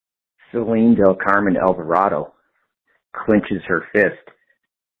Celine Del Carmen Alvarado clinches her fist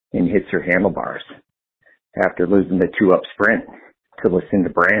and hits her handlebars after losing the 2-up sprint to Lucinda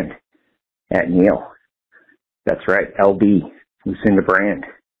Brand at Neal. That's right, LB, Lucinda Brand,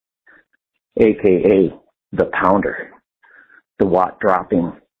 a.k.a. the Pounder, the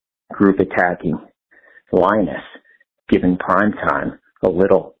watt-dropping, group-attacking lioness, giving prime time a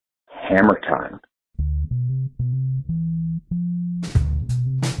little hammer time.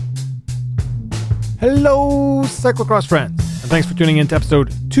 Hello, cyclocross friends, and thanks for tuning in to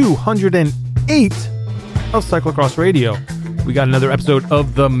episode 208 of Cyclocross Radio. We got another episode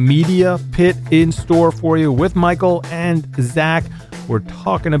of the Media Pit in store for you with Michael and Zach. We're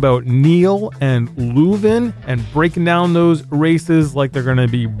talking about Neal and Leuven and breaking down those races like they're going to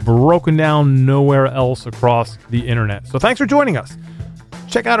be broken down nowhere else across the internet. So thanks for joining us.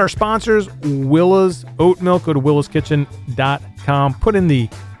 Check out our sponsors, Willa's Oat Milk. Go to willaskitchen.com. Put in the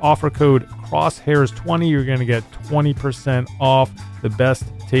offer code Crosshairs20. You're going to get 20% off the best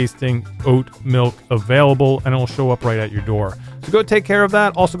tasting oat milk available, and it will show up right at your door. So go take care of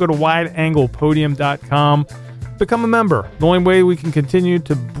that. Also go to wideanglepodium.com. Become a member. The only way we can continue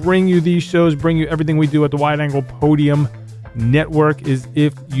to bring you these shows, bring you everything we do at the Wide Angle Podium Network is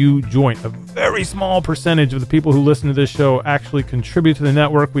if you join. A very small percentage of the people who listen to this show actually contribute to the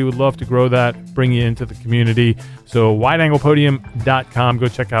network. We would love to grow that, bring you into the community. So wideanglepodium.com. Go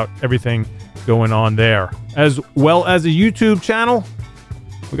check out everything going on there. As well as a YouTube channel.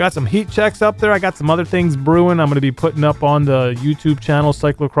 We got some heat checks up there. I got some other things brewing I'm going to be putting up on the YouTube channel,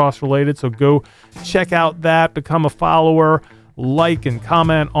 cyclocross related. So go check out that, become a follower, like and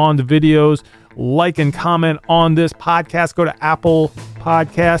comment on the videos, like and comment on this podcast. Go to Apple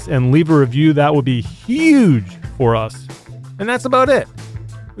Podcasts and leave a review. That would be huge for us. And that's about it.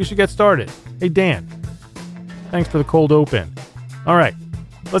 We should get started. Hey, Dan, thanks for the cold open. All right,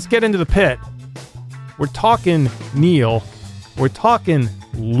 let's get into the pit. We're talking Neal. We're talking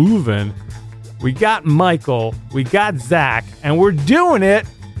Leuven, we got Michael, we got Zach, and we're doing it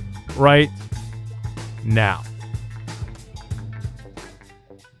right now.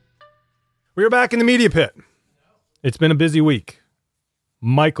 We're back in the media pit. It's been a busy week.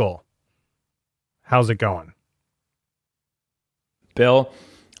 Michael, how's it going? Bill,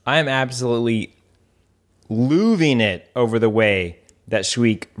 I am absolutely looving it over the way that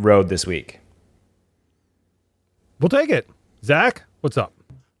Schweik rode this week. We'll take it. Zach, what's up?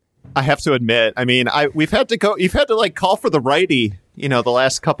 I have to admit, I mean, you've had to like call for the righty, the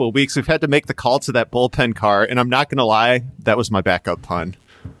last couple of weeks. We've had to make the call to that bullpen car, and I'm not going to lie, that was my backup pun.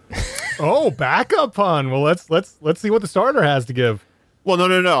 Oh, backup pun. Well, let's see what the starter has to give. Well, no.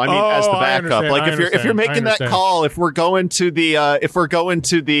 I mean, as the backup, like if you're making that call, if we're going to the to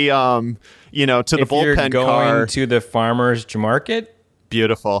the bullpen car, if you're going to the farmer's market,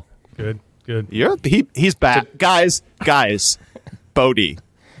 beautiful, good. He's back, guys. Bodie.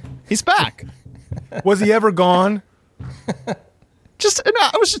 He's back. Was he ever gone? It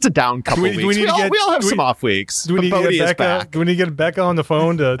was just a down couple weeks. We all have some off weeks. Do we need to get Becca on the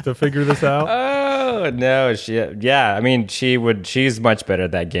phone to figure this out? Oh no, yeah. I mean, she's much better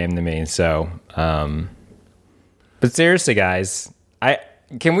at that game than me. So, but seriously, guys,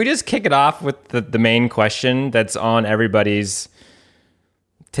 can we just kick it off with the main question that's on everybody's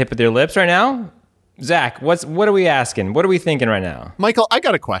tip of their lips right now? Zach, what are we asking? What are we thinking right now? Michael, I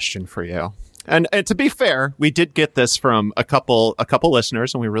got a question for you. And to be fair, we did get this from a couple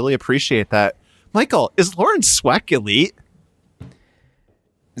listeners, and we really appreciate that. Michael, is Lauren Sweck elite?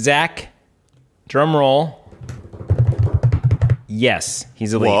 Zach, drum roll. Yes,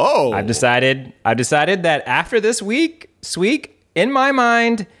 he's elite. Whoa. I've decided that after this week, Sweek, in my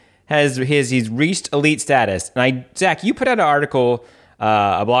mind, he's reached elite status. And Zach, you put out an article,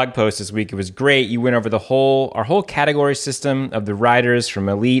 a blog post this week. It was great. You went over our whole category system of the riders from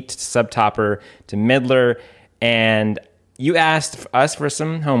elite to subtopper to middler, and you asked us for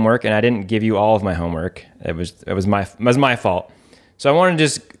some homework, and I didn't give you all of my homework. It was my fault. So I want to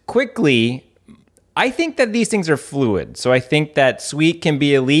just quickly. I think that these things are fluid. So I think that Sweek can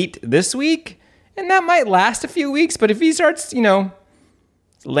be elite this week, and that might last a few weeks. But if he starts,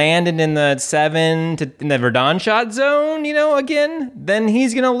 landing in the 7 in the Verdun shot zone, again, then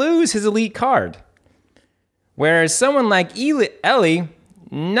he's going to lose his elite card. Whereas someone like Ellie,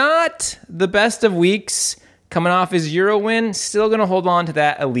 not the best of weeks, coming off his Euro win, still going to hold on to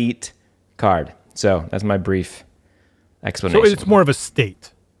that elite card. So that's my brief explanation. So it's more of a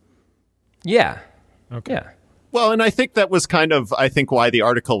state. Yeah. Okay. Yeah. Well, and I think that was why the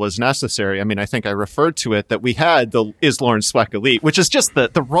article was necessary. I mean, I think I referred to it that we had the Is Lawrence Sweck Elite, which is just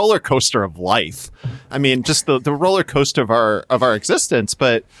the roller coaster of life. I mean, just the roller coaster of our existence.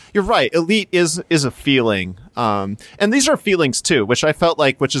 But you're right. Elite is a feeling. And these are feelings too, which I felt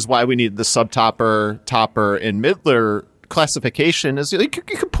like, which is why we needed the subtopper, topper, and middler classification. Is you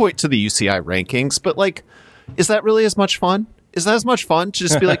could point to the UCI rankings, but like, is that really as much fun? Is that as much fun to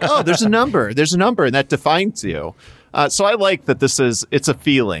just be like, oh, there's a number, and that defines you? So I like that it's a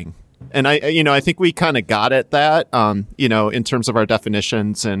feeling. And I think we kind of got at that, in terms of our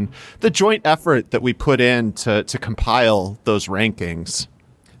definitions and the joint effort that we put in to compile those rankings.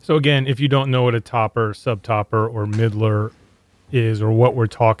 So again, if you don't know what a topper, subtopper, or middler is, or what we're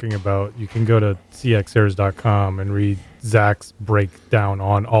talking about, you can go to cxairs.com and read Zach's breakdown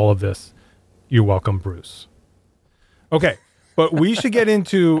on all of this. You're welcome, Bruce. Okay. But we should get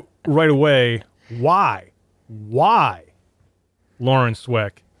into right away why Lawrence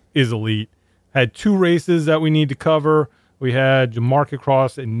Sweck is elite. Had 2 races that we need to cover. We had Market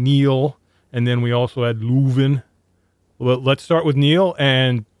Cross and Neal, and then we also had Leuven. Well, let's start with Neal,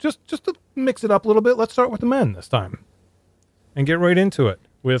 and just to mix it up a little bit, let's start with the men this time and get right into it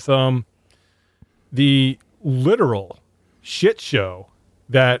with the literal shit show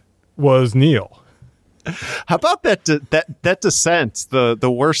that was Neal. How about that descent,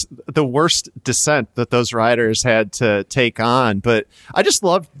 the worst descent that those riders had to take on? But I just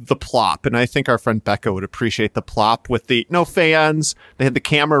loved the plop, and I think our friend Becca would appreciate the plop with the no fans. They had the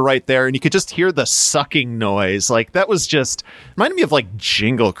camera right there, and you could just hear the sucking noise. Like that was just reminded me of like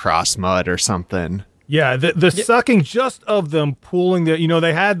Jingle Cross mud or something. Yeah, the sucking just of them pulling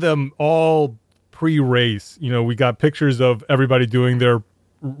they had them all pre-race. We got pictures of everybody doing their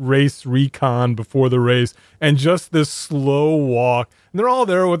race recon before the race, and just this slow walk, and they're all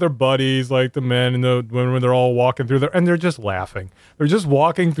there with their buddies, like the men and the women. They're all walking through there, and they're just laughing. They're just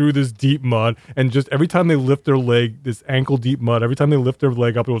walking through this deep mud, and just every time they lift their leg, this ankle deep mud, every time they lift their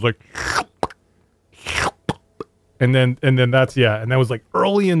leg up, it was like, and then that's and that was like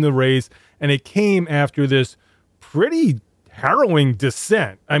early in the race, and it came after this pretty harrowing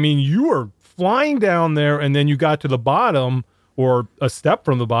descent. I mean, you were flying down there, and then you got to the bottom, or a step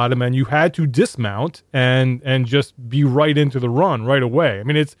from the bottom, and you had to dismount and just be right into the run right away. I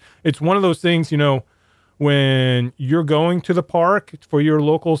mean, it's one of those things, when you're going to the park for your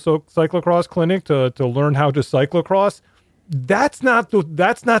local cyclocross clinic to learn how to cyclocross, that's not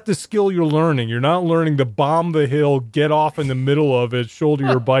the skill you're learning. You're not learning to bomb the hill, get off in the middle of it, shoulder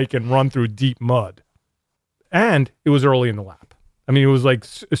your bike, and run through deep mud. And it was early in the lap. I mean, it was like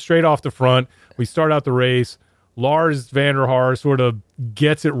straight off the front. We start out the race. Lars van der Haar sort of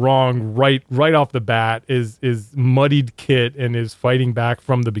gets it wrong right off the bat, is muddied kit and is fighting back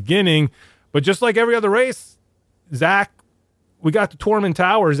from the beginning. But just like every other race, Zach, we got the Tormund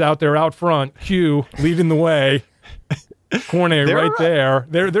Towers out there out front, Hugh leading the way. Cornet right there.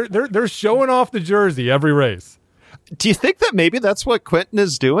 They're showing off the jersey every race. Do you think that maybe that's what Quentin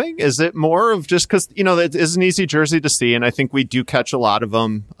is doing? Is it more of just because, it is an easy jersey to see, and I think we do catch a lot of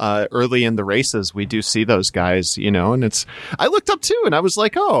them early in the races. We do see those guys, and I looked up too, and I was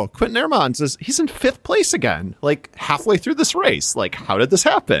like, oh, Quentin Ehrmans he's in 5th place again, like halfway through this race. Like, how did this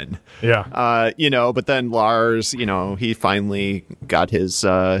happen? Yeah. But then Lars, he finally got his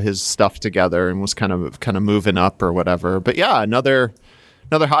stuff together and was kind of moving up or whatever. But yeah, another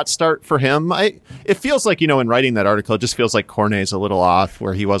hot start for him. It feels like, in writing that article, it just feels like Cornet's a little off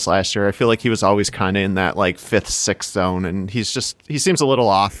where he was last year. I feel like he was always kind of in that like 5th, 6th zone, and he seems a little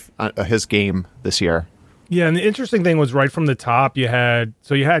off his game this year. Yeah, and the interesting thing was right from the top, you had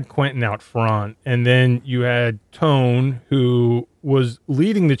Quentin out front, and then you had Tone, who was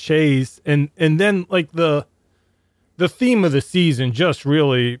leading the chase, and then like the theme of the season just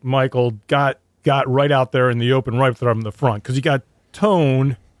really, Michael, got right out there in the open right from the front, because you got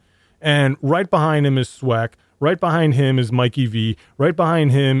Tone, and right behind him is Sweck, right behind him is Mikey V, right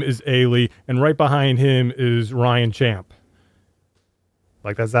behind him is Ailey, and right behind him is Ryan Champ.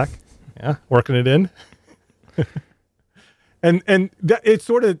 Like that, Zach? Yeah, working it in. and it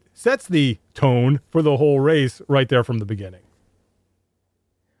sort of sets the tone for the whole race right there from the beginning.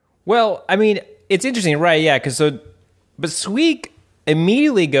 Well, I mean, it's interesting, right? Yeah, but Sweek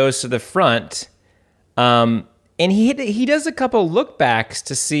immediately goes to the front, and he does a couple look backs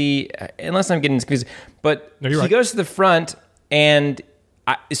to see, unless I'm getting confused, but no, he goes to the front, and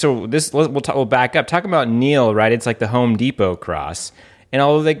we'll back up. Talk about Neal, right? It's like the Home Depot cross, and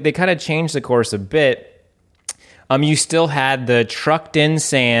although they kind of changed the course a bit, you still had the trucked in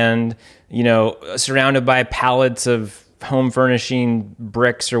sand, surrounded by pallets of home furnishing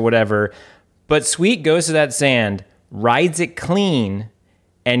bricks or whatever. But Sweet goes to that sand, rides it clean,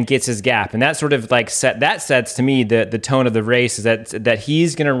 and gets his gap. And that sort of like sets to me the tone of the race, is that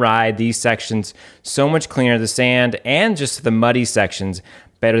he's going to ride these sections so much cleaner, the sand and just the muddy sections,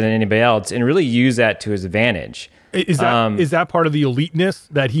 better than anybody else, and really use that to his advantage. Is that part of the eliteness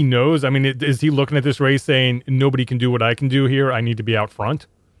that he knows? I mean, is he looking at this race saying, nobody can do what I can do here, I need to be out front?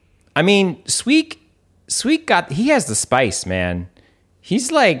 I mean, Sweet he has the spice, man.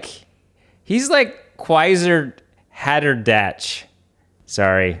 He's like Kaiser Hatterdatch.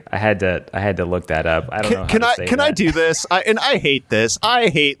 Sorry, I had to look that up. I don't know. Can I do this? I hate this. I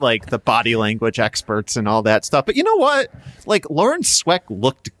hate like the body language experts and all that stuff. But you know what? Like Lawrence Sweck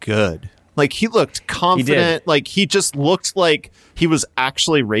looked good. Like he looked confident. Like he just looked like he was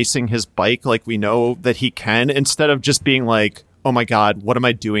actually racing his bike, like we know that he can, instead of just being like, oh my God, what am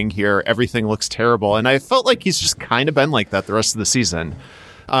I doing here? Everything looks terrible. And I felt like he's just kind of been like that the rest of the season.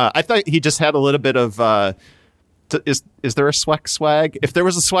 I thought he just had a little bit of. Is there a Sweck swag? If there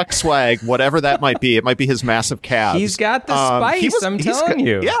was a Sweck swag, whatever that might be, it might be his massive calves. He's got the spice. I'm telling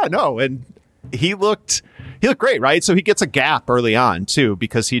you. Yeah, no, and he looked great, right? So he gets a gap early on too,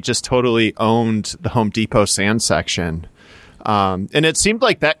 because he just totally owned the Home Depot sand section. And it seemed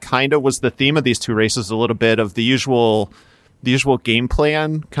like that kind of was the theme of these two races, a little bit of the usual game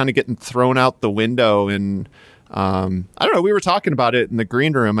plan kind of getting thrown out the window. And I don't know. We were talking about it in the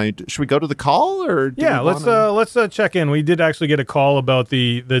green room. Should we go to the call or? Let's check in. We did actually get a call about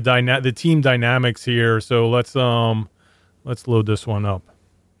the team dynamics here. So let's load this one up.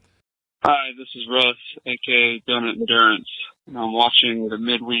 Hi, this is Russ, aka Donut Endurance, and I'm watching the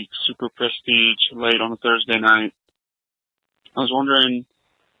midweek Super Prestige late on a Thursday night. I was wondering,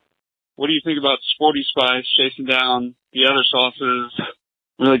 what do you think about Sporty Spice chasing down the other sauces,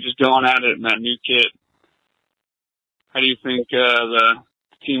 really just going at it in that new kit? How do you think the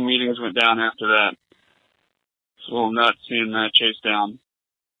team meetings went down after that? It's a little nuts seeing that chase down.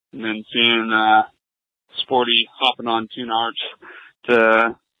 And then seeing Sporty hopping on Tunart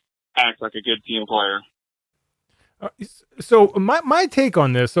to act like a good team player. So my take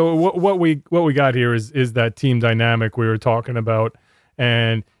on this, so what we got here is that team dynamic we were talking about.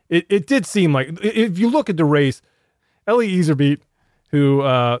 And it did seem like, if you look at the race, Ellie Iserbyt, who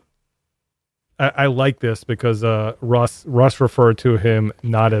I like this because Russ referred to him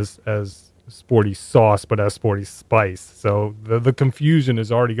not as Sporty Sauce, but as Sporty Spice. So the confusion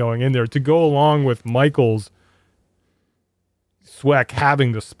is already going in there to go along with Michael's Sweck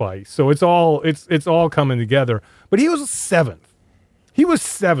having the spice. So it's all coming together. But he was seventh. He was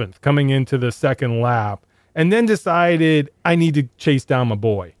seventh coming into the second lap, and then decided I need to chase down my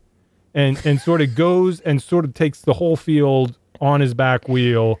boy, and sort of goes and sort of takes the whole field on his back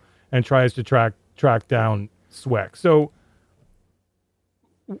wheel and tries to track down Sweck. So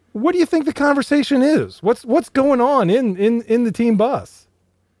what do you think the conversation is? What's going on in the team bus?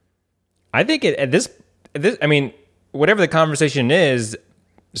 I think at this, I mean, whatever the conversation is,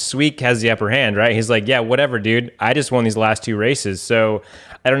 Sweek has the upper hand, right? He's like, yeah, whatever, dude. I just won these last two races. So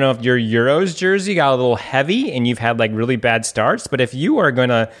I don't know if your Euros jersey got a little heavy and you've had like really bad starts, but if you're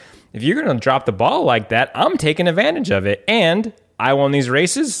gonna drop the ball like that, I'm taking advantage of it. And I won these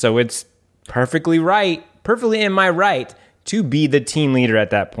races, so it's perfectly in my right to be the team leader at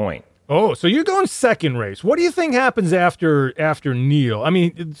that point. Oh, so you're going second race. What do you think happens after Neil? I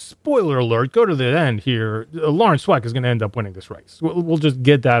mean, spoiler alert, go to the end here. Lawrence Sweck is going to end up winning this race. We'll just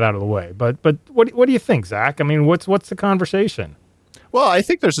get that out of the way. But what do you think, Zach? I mean, what's the conversation? Well, I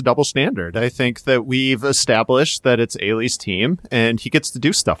think there's a double standard. I think that we've established that it's Ailey's team, and he gets to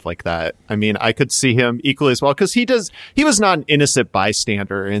do stuff like that. I mean, I could see him equally as well, because he was not an innocent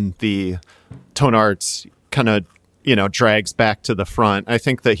bystander in the Tonart's kind of, drags back to the front. I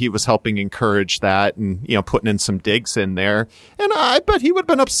think that he was helping encourage that and, putting in some digs in there. And I bet he would have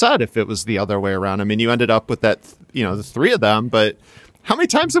been upset if it was the other way around. I mean, you ended up with that, the three of them, but how many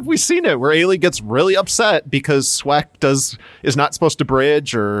times have we seen it where Ailey gets really upset because Sweck is not supposed to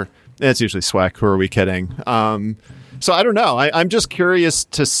bridge, or it's usually Sweck. Who are we kidding? So I don't know. I'm just curious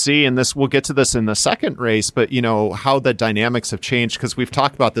to see, and we'll get to this in the second race, but how the dynamics have changed, because we've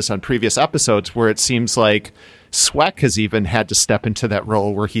talked about this on previous episodes where it seems like Sweck has even had to step into that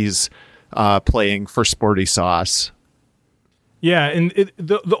role where he's playing for Sporty Sauce. Yeah, and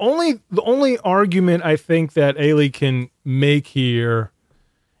the only argument I think that Ailey can make here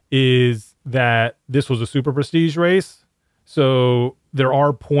is that this was a super prestige race, so there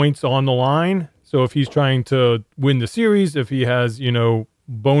are points on the line. So if he's trying to win the series, if he has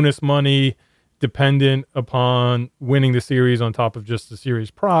bonus money dependent upon winning the series on top of just the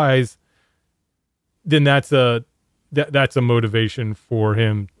series prize, then that's a that's a motivation for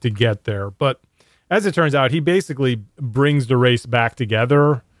him to get there. But as it turns out, he basically brings the race back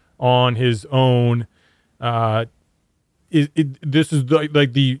together on his own. This is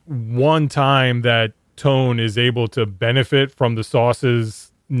like the one time that Tone is able to benefit from the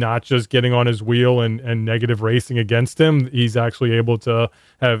Sauces not just getting on his wheel and negative racing against him. He's actually able to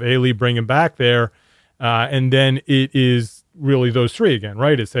have Ailey bring him back there. And then it is really those three again,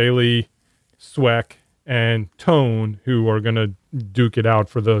 right? It's Ailey, Sweck, and Tone who are going to duke it out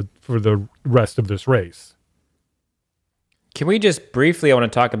for the rest of this race. Can we just briefly, I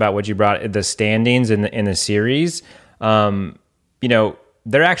want to talk about what you brought, the standings in the series.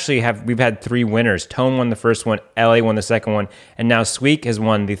 There actually we've had three winners. Tone won the first one, Ellie won the second one, and now Sweek has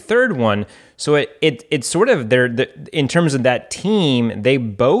won the third one. So it's sort of in terms of that team, they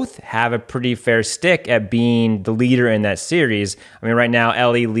both have a pretty fair stick at being the leader in that series. I mean, right now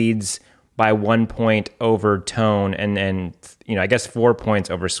Ellie leads by 1 point over Tone, and I guess 4 points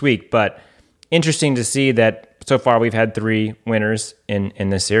over Sweek. But interesting to see that so far we've had three winners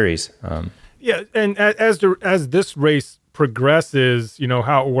in this series. Yeah, and as this race progresses,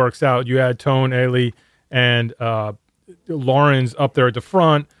 how it works out. You had Tone, Ailey, and Lawrence up there at the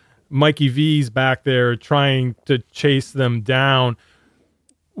front. Mikey V's back there trying to chase them down.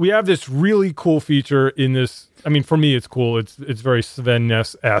 We have this really cool feature in this. I mean, for me, it's cool. It's very Sven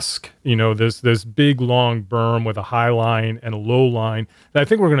Nys-esque. This big long berm with a high line and a low line. And I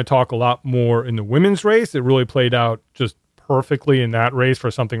think we're going to talk a lot more in the women's race. It really played out just perfectly in that race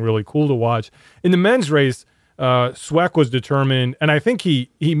for something really cool to watch. In the men's race, Sweck was determined, and I think he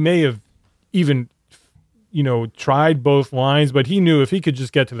may have even tried both lines, but he knew if he could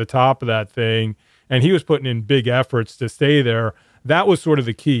just get to the top of that thing, and he was putting in big efforts to stay there. That was sort of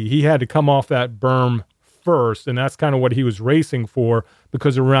the key. He had to come off that berm first, and that's kind of what he was racing for,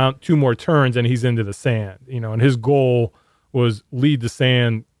 because around two more turns and he's into the sand, and his goal was lead the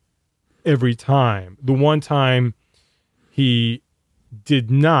sand every time. The one time he did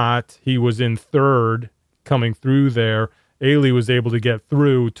not, he was in third coming through there. Ailey was able to get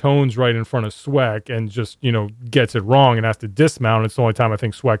through. Tone's right in front of Sweck and just, gets it wrong and has to dismount. It's the only time I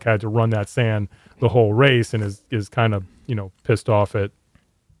think Sweck had to run that sand the whole race, and is kind of, pissed off at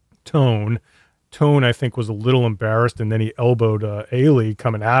Tone. Tone, I think, was a little embarrassed, and then he elbowed Ailey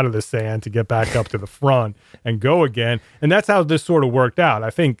coming out of the sand to get back up to the front and go again. And that's how this sort of worked out. I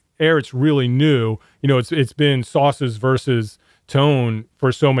think Eretz really knew, it's been Sauces versus Tone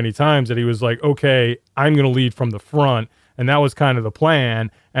for so many times that he was like, okay, I'm going to lead from the front. And that was kind of the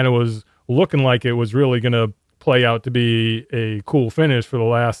plan. And it was looking like it was really going to play out to be a cool finish for the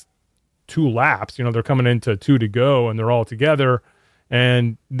last two laps. They're coming into 2 to go and they're all together.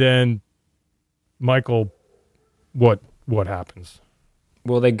 And then Michael, what happens?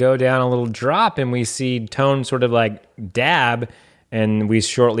 Well, they go down a little drop and we see Tone sort of like dab, and we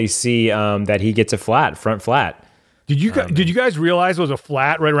shortly see that he gets a front flat. Did you guys realize it was a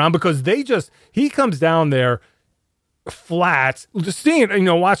flat right around? Because he comes down there flat. Just seeing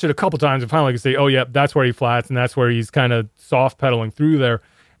it, watch it a couple times and finally can say, oh, yeah, that's where he flats, and that's where he's kind of soft pedaling through there.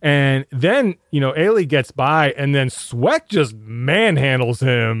 And then, Ailey gets by, and then Sweck just manhandles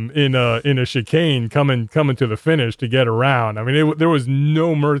him in a chicane coming to the finish to get around. I mean, there was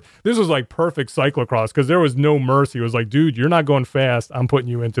no mercy. This was like perfect cyclocross because there was no mercy. It was like, dude, you're not going fast. I'm putting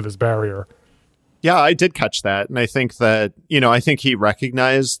you into this barrier. Yeah, I did catch that. And I think that, I think he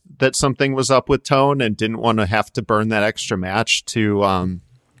recognized that something was up with Tone and didn't want to have to burn that extra match to,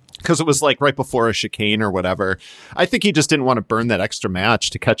 because it was like right before a chicane or whatever. I think he just didn't want to burn that extra match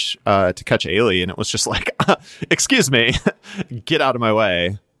to catch Ailey. And it was just like, excuse me, get out of my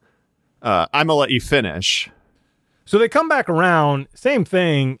way. I'm going to let you finish. So they come back around, same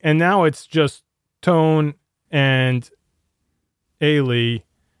thing. And now it's just Tone and Ailey.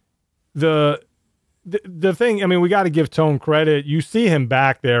 The thing, I mean, we got to give Tone credit. You see him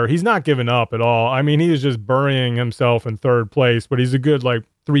back there. He's not giving up at all. I mean, he is just burying himself in third place, but he's a good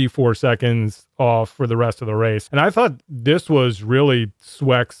 3-4 seconds off for the rest of the race. And I thought this was really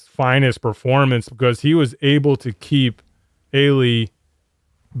Sweck's finest performance because he was able to keep Ailey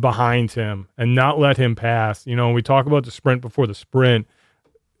behind him and not let him pass. We talk about the sprint before the sprint.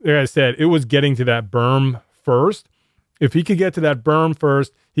 Like I said, it was getting to that berm first. If he could get to that berm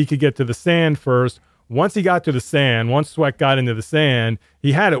first, he could get to the sand first. Once he got to the sand, once Sweck got into the sand,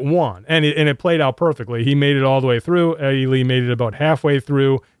 he had it won. And it played out perfectly. He made it all the way through. Ailey made it about halfway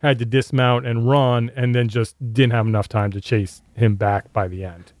through, had to dismount and run, and then just didn't have enough time to chase him back by the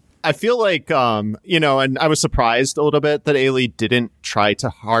end. I feel like, and I was surprised a little bit that Ailey didn't try to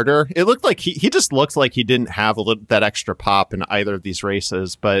harder. It looked like he just looked like he didn't have that extra pop in either of these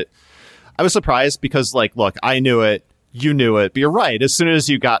races. But I was surprised because, like, look, I knew it, you knew it, but you're right. As soon as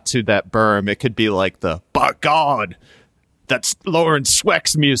you got to that berm, it could be like by God, that's Lauren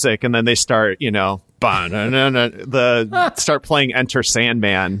Sweck's music. And then they start, start playing Enter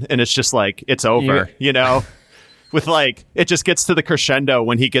Sandman. And it's just like, it's over, with like, it just gets to the crescendo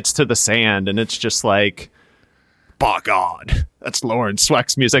when he gets to the sand. And it's just like, by God, that's Lauren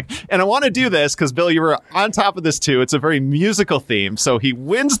Sweck's music. And I want to do this because, Bill, you were on top of this too. It's a very musical theme. So he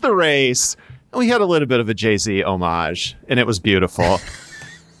wins the race. And we had a little bit of a Jay-Z homage. And it was beautiful.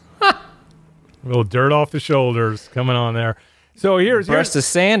 A little dirt off the shoulders coming on there. So here's the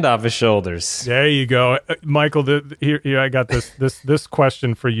sand off his shoulders. There you go, Michael. Here I got this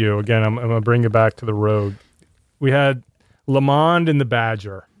question for you. Again, I'm gonna bring it back to the road. We had LeMond and the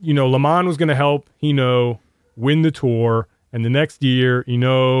Badger. LeMond was going to help win the Tour, and the next year,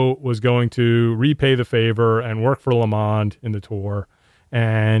 was going to repay the favor and work for LeMond in the Tour,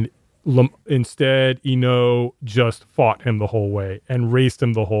 and instead, just fought him the whole way and raced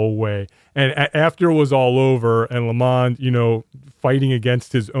him the whole way. And after it was all over and LeMond, fighting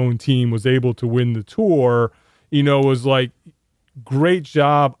against his own team, was able to win the Tour, was like, great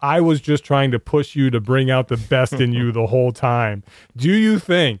job. I was just trying to push you to bring out the best in you the whole time. Do you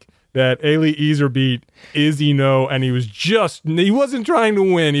think that Eli Iserbyt is and he wasn't trying to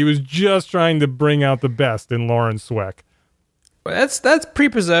win. He was just trying to bring out the best in Lauren Sweck? That's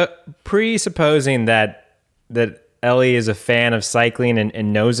presupposing that Ellie is a fan of cycling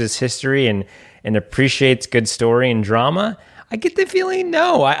and knows his history and appreciates good story and drama. I get the feeling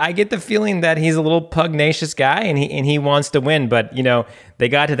no. I get the feeling that he's a little pugnacious guy and he wants to win. But they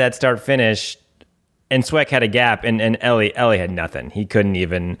got to that start finish, and Sweck had a gap, and Ellie had nothing. He couldn't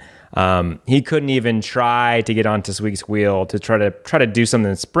even try to get onto Sweek's wheel to try to do something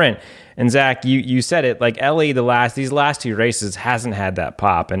in the sprint. And Zach, you said it, like Ellie these last two races hasn't had that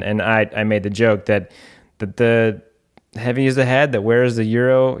pop, and I made the joke that the heavy is the head that wears the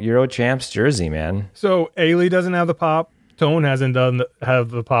Euro champs jersey, man. So Ellie doesn't have the pop, Tone hasn't have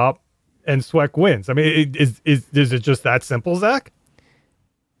the pop, and Sweck wins. I mean, is it just that simple, Zach?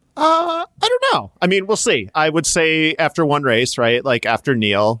 I don't know. I mean, we'll see. I would say after one race, right? Like after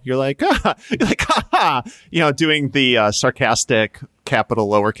Neil, you're like, ha, doing the sarcastic capital,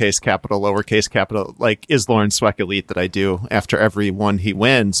 lowercase, capital, like is Lauren Sweck elite that I do after every one he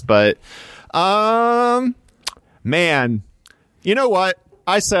wins. But, man, you know what?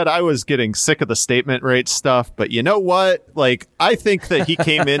 I said I was getting sick of the statement rate stuff, but you know what? Like, I think that he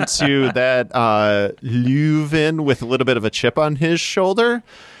came into that Leuven with a little bit of a chip on his shoulder.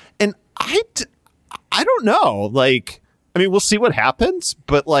 And I don't know. Like, I mean, we'll see what happens,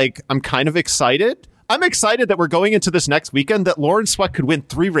 but like, I'm kind of excited. I'm excited that we're going into this next weekend that Lauren Sweck could win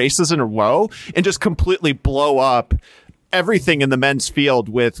 3 races in a row and just completely blow up everything in the men's field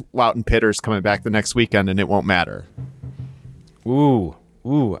with Wout Pitters coming back the next weekend, and it won't matter. Ooh,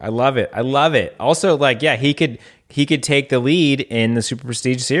 I love it. Also, like, yeah, he could take the lead in the Super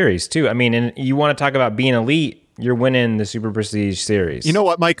Prestige Series too. I mean, and you want to talk about being elite, you're winning the Super Prestige Series. You know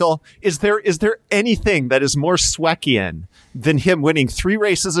what, Michael? Is there anything that is more Sweckian than him winning 3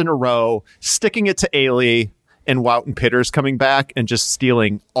 races in a row, sticking it to Ailey and Wout Pitters coming back and just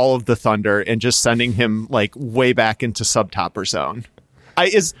stealing all of the thunder and just sending him like way back into sub-topper zone?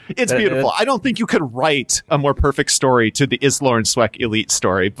 It's beautiful. I don't think you could write a more perfect story to the Is Lauren Sweck elite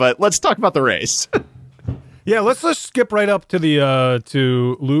story, but let's talk about the race. Yeah, let's skip right up to the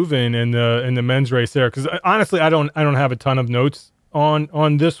to Leuven in the men's race there, because honestly, I don't have a ton of notes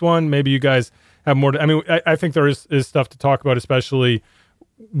on this one. Maybe you guys have more. I mean, I think there is stuff to talk about, especially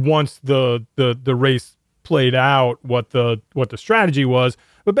once the race played out, what the strategy was.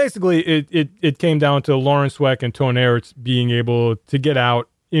 But basically, it came down to Lauren Sweck and Tone Aerts being able to get out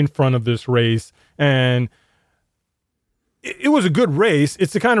in front of this race, and it was a good race.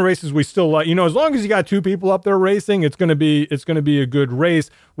 It's the kind of races we still like. As long as you got 2 people up there racing, it's going to be a good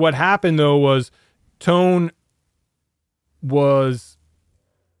race. What happened though was Tone was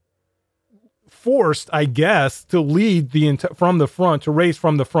forced, I guess, to lead from the front, to race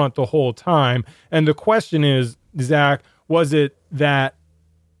from the front the whole time. And the question is, Zach, was it that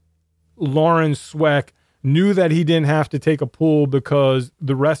Lauren Sweck knew that he didn't have to take a pull because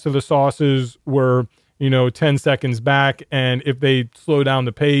the rest of the sauces were 10 seconds back, and if they slow down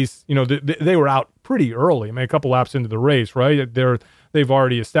the pace, they were out pretty early. I mean, a couple laps into the race, right? They've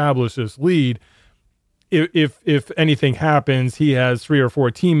already established this lead. If anything happens, he has 3 or 4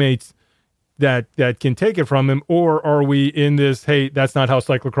 teammates that can take it from him, or are we in this, hey, that's not how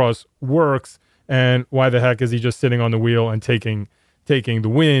cyclocross works, and why the heck is he just sitting on the wheel and taking the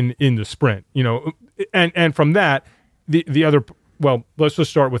win in the sprint? And from that, the other well, let's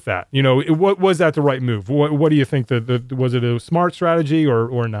just start with that. What was that the right move? What do you think was it a smart strategy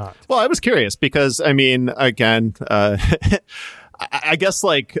or not? Well, I was curious because, I mean, again, I guess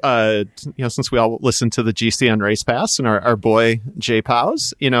since we all listen to the GCN Race Pass and our boy Jay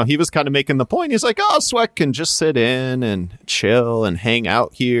Powers, he was kind of making the point. He's like, oh, Sweck can just sit in and chill and hang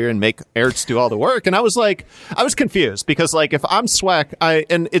out here and make Ertz do all the work. And I was confused because if I'm Sweck,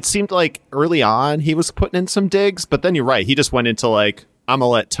 and it seemed like early on he was putting in some digs, but then you're right. He just went into I'm gonna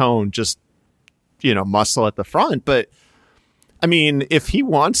let Tone just, muscle at the front. But I mean, if he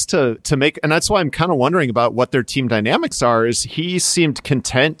wants to make, and that's why I'm kind of wondering about what their team dynamics are, is he seemed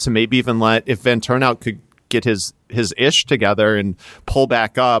content to maybe even let, if Van Turnhout could get his ish together and pull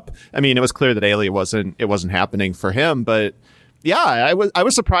back up. I mean, it was clear that Ailey wasn't happening for him, but yeah, I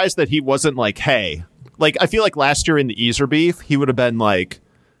was surprised that he wasn't hey, I feel like last year in the Easer beef, he would have been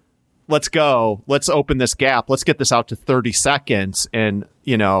let's go. Let's open this gap. Let's get this out to 30 seconds. And,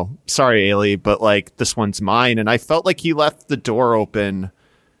 sorry, Ailey, but this one's mine. And I felt like he left the door open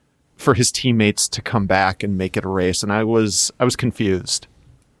for his teammates to come back and make it a race. And I was confused.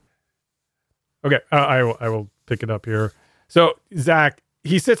 Okay. I will pick it up here. So Zach,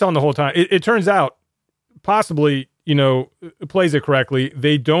 he sits on the whole time. It turns out possibly, plays it correctly.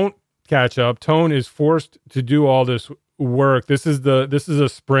 They don't catch up. Tone is forced to do all this work. This is a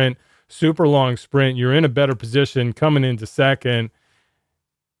sprint. Super long sprint. You're in a better position coming into second.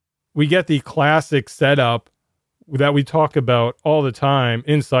 We get the classic setup that we talk about all the time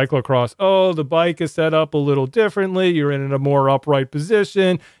in cyclocross. Oh, the bike is set up a little differently. You're in a more upright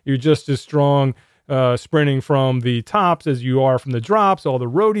position. You're just as strong sprinting from the tops as you are from the drops. All the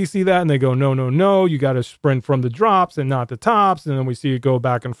roadies see that and they go, no. You got to sprint from the drops and not the tops. And then we see it go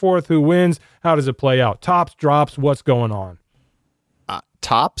back and forth. Who wins? How does it play out? Tops, drops, what's going on?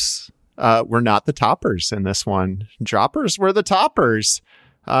 Tops. We're not the toppers in this one. Droppers were the toppers.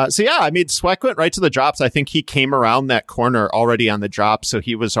 So yeah, I mean, Sweck went right to the drops. I think he came around that corner already on the drop, so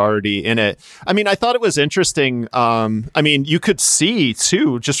he was already in it. I mean, I thought it was interesting. I mean, you could see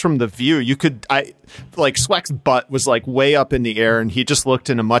too, just from the view, Sweck's butt was way up in the air, and he just looked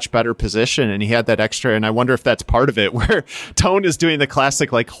in a much better position, and he had that extra. And I wonder if that's part of it, where Tone is doing the classic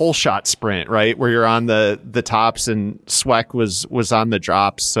hole shot sprint, right, where you're on the tops, and Sweck was on the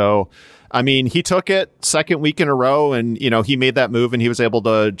drops. So. I mean, he took it second week in a row and, he made that move and he was able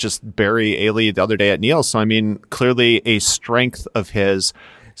to just bury Ailey the other day at Neal. So, I mean, clearly a strength of his.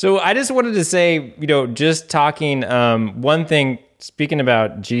 So I just wanted to say, just talking, one thing, speaking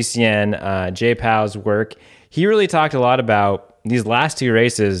about GCN, Jay Powell's work, he really talked a lot about these last two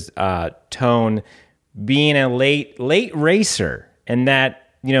races, Tone being a late racer, and that,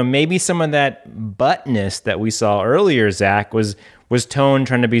 maybe some of that buttness that we saw earlier, Zach, was Tone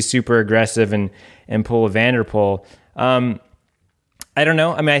trying to be super aggressive and pull a Vanderpool. I don't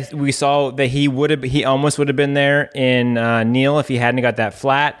know. I mean, we saw that he almost would have been there in Neal if he hadn't got that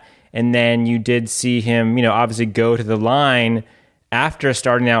flat. And then you did see him, obviously go to the line after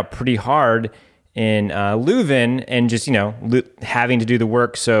starting out pretty hard in Leuven and just, having to do the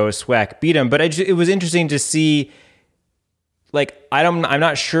work. So Sweck beat him. But it was interesting to see. I'm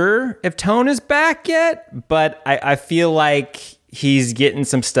not sure if Tone is back yet, but I feel like he's getting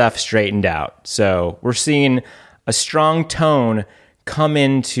some stuff straightened out. So we're seeing a strong Tone come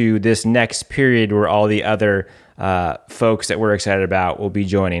into this next period where all the other folks that we're excited about will be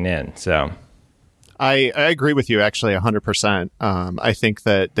joining in. So I agree with you, actually, 100%. I think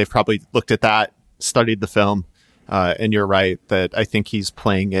that they've probably looked at that, studied the film, and you're right that I think he's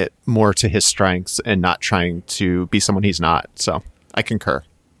playing it more to his strengths and not trying to be someone he's not. So I concur.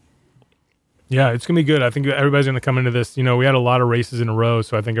 Yeah, it's going to be good. I think everybody's going to come into this. We had a lot of races in a row,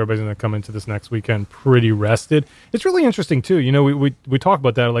 so I think everybody's going to come into this next weekend pretty rested. It's really interesting, too. We talk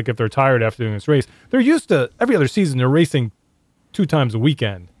about that, if they're tired after doing this race. They're used to, every other season, they're racing 2 times a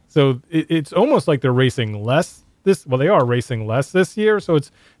weekend. So it's almost like they're racing less they are racing less this year, so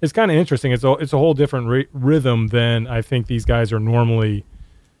it's kind of interesting. It's a whole different rhythm than I think these guys are normally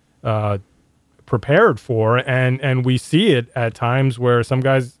prepared for, and we see it at times where some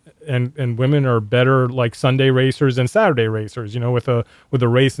guys and women are better Sunday racers and Saturday racers. With a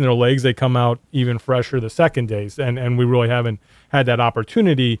race in their legs, they come out even fresher the second days, and we really haven't had that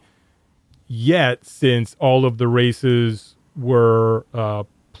opportunity yet since all of the races were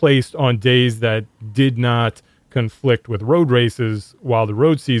placed on days that did not conflict with road races while the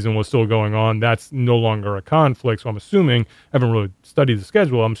road season was still going on. That's no longer a conflict. So I'm assuming, I haven't really studied the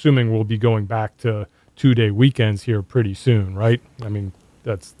schedule, I'm assuming we'll be going back to 2-day weekends here pretty soon, right? I mean,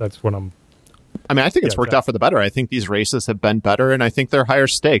 that's what I think it's worked out for the better. I think these races have been better, and I think they're higher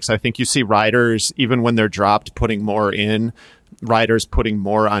stakes. I think you see riders, even when they're dropped, putting more in. riders putting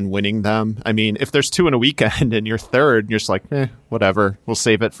more on winning them. I mean, if there's 2 in a weekend and you're third, you're just like, whatever, we'll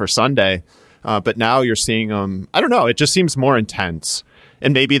save it for Sunday. But now you're seeing them, I don't know, it just seems more intense.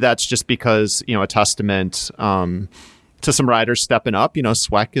 And maybe that's just because, a testament to some riders stepping up.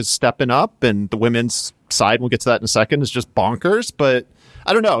 Sweck is stepping up, and the women's side, we'll get to that in a second, is just bonkers. But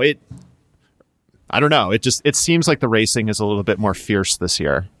I don't know. It seems like the racing is a little bit more fierce this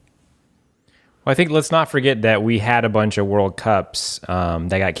year. Well, I think let's not forget that we had a bunch of World Cups that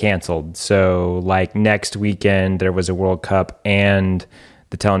got canceled. So like next weekend, there was a World Cup and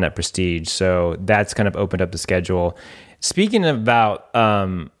the Telenet Prestige. So that's kind of opened up the schedule. Speaking about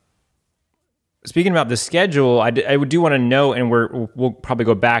the schedule, I do want to note, and we'll probably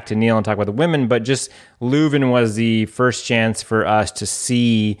go back to Neil and talk about the women, but just Leuven was the first chance for us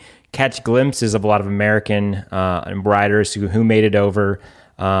to catch glimpses of a lot of American riders who made it over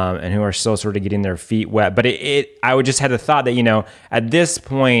and who are still sort of getting their feet wet. But I would just had the thought that, at this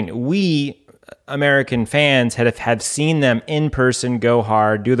point, we American fans have seen them in person go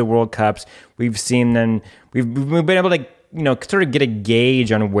hard, do the World Cups. We've seen them. We've been able to sort of get a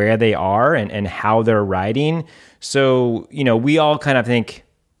gauge on where they are and how they're riding. So we all kind of think.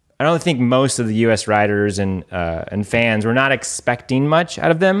 I don't think most of the U.S. riders and fans were not expecting much out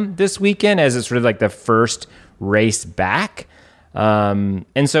of them this weekend, as it's sort of like the first race back. And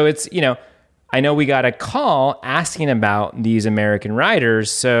so it's I know we got a call asking about these American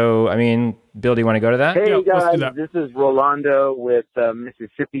riders. So, I mean, Bill, do you want to go to that? Hey, guys, this is Rolando with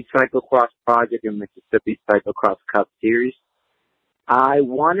Mississippi Cyclocross Project and Mississippi Cyclocross Cup Series. I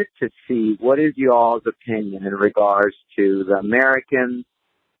wanted to see what is y'all's opinion in regards to the Americans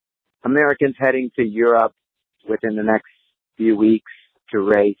heading to Europe within the next few weeks to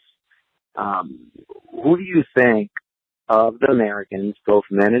race. Who do you think of the Americans, both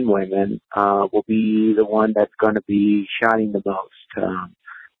men and women, will be the one that's going to be shining the most?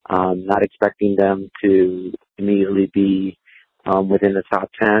 Not expecting them to immediately be within the top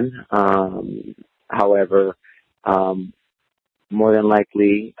 10. However, more than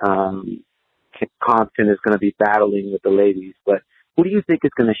likely, Compton is going to be battling with the ladies. But who do you think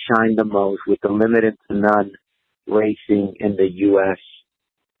is going to shine the most with the limited to none racing in the U.S.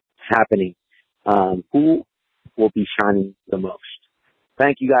 happening? Who will be shining the most?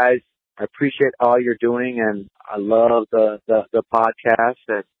 Thank you, guys. I appreciate all you're doing, and I love the podcast.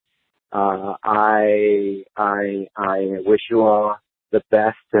 And I wish you all the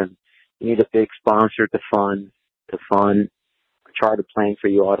best, and you need a big sponsor to fund a charter plane for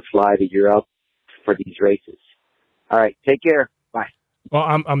you all to fly to Europe for these races. All right, take care. Bye.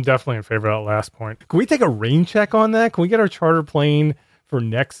 Well, I'm definitely in favor of that last point. Can we take a rain check on that? Can we get our charter plane for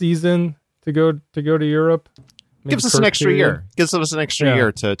next season to go to Europe? Maybe Gives us an extra year. Gives us an extra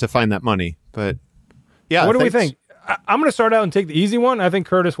year to find that money. But yeah, what do we think? I'm going to start out and take the easy one. I think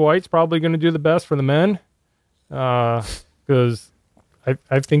Curtis White's probably going to do the best for the men, because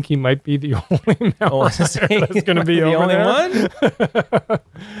I think he might be the only that's going to be the over only there. one.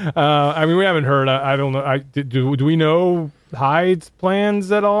 I mean, we haven't heard. I don't know. Do we know Hyde's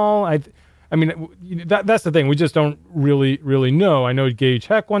plans at all? I mean, that's the thing. We just don't really know. I know Gage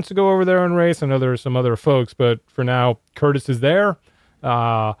Heck wants to go over there and race. I know there are some other folks, but for now, Curtis is there.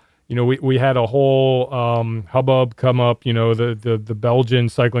 We had a whole hubbub come up. The Belgian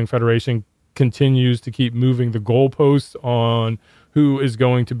Cycling Federation continues to keep moving the goalposts on who is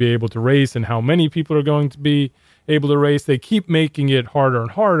going to be able to race and how many people are going to be able to race. They keep making it harder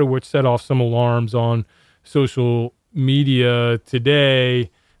and harder, which set off some alarms on social media today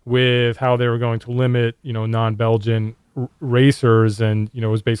with how they were going to limit, non-Belgian racers. And, it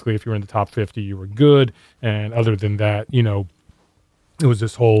was basically if you were in the top 50, you were good. And other than that, it was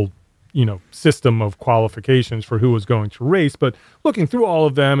this whole, system of qualifications for who was going to race. But looking through all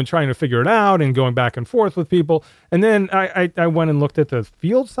of them and trying to figure it out and going back and forth with people. And then I went and looked at the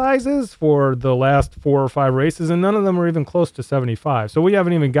field sizes for the last 4 or 5 races, and none of them were even close to 75. So we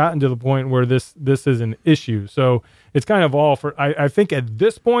haven't even gotten to the point where this is an issue. So it's kind of all for, I think at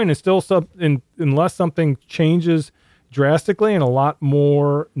this point, it's still unless something changes drastically and a lot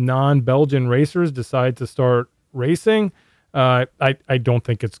more non-Belgian racers decide to start racing, I don't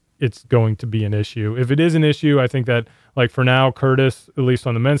think it's going to be an issue. If it is an issue, I think that, like, for now, Curtis, at least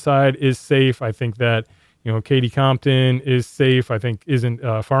on the men's side, is safe. I think that, Katie Compton is safe. I think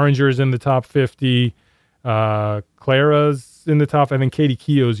Faringer is in the top 50. Clara's in the top. I think Katie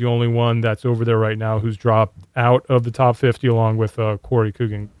Keogh's the only one that's over there right now who's dropped out of the top 50, along with Corey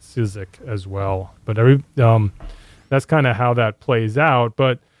Coogan-Sizik as well. But that's kind of how that plays out.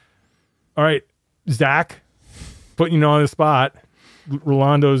 But all right, Zach, putting you on the spot.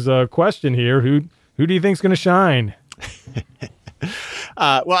 Rolando's question here. Who do you think's going to shine?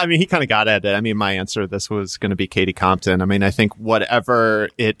 Well, I mean, he kind of got at it. I mean, my answer to this was going to be Katie Compton. I mean, I think whatever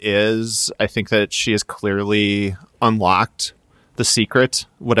it is, I think that she has clearly unlocked the secret,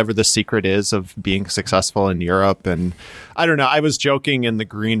 whatever the secret is of being successful in Europe. And I don't know, I was joking in the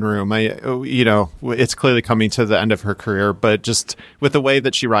green room. It's clearly coming to the end of her career, but just with the way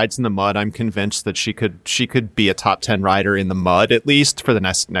that she rides in the mud, I'm convinced that she could be a top 10 rider in the mud, at least for the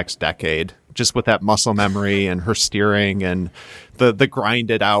next decade. Just with that muscle memory and her steering and the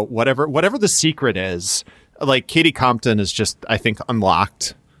grind it out, whatever the secret is, like Katie Compton has just, I think,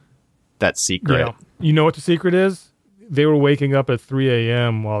 unlocked that secret. Yeah. You know what the secret is? They were waking up at 3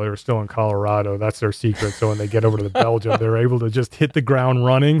 a.m. while they were still in Colorado. That's their secret. So when they get over to the Belgium, they're able to just hit the ground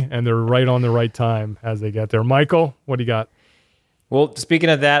running, and they're right on the right time as they get there. Michael, what do you got? Well, speaking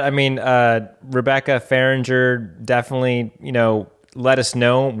of that, I mean, Rebecca Fahringer definitely, let us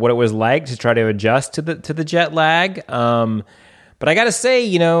know what it was like to try to adjust to the jet lag. But I got to say,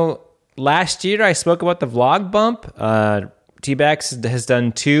 last year I spoke about the vlog bump. T-Bax has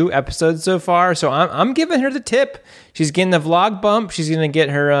done 2 episodes so far, so I'm giving her the tip. She's getting the vlog bump. She's going to get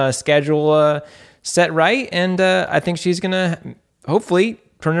her schedule set right, and I think she's going to hopefully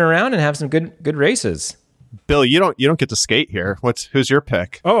turn it around and have some good races. Bill, you don't get to skate here. Who's your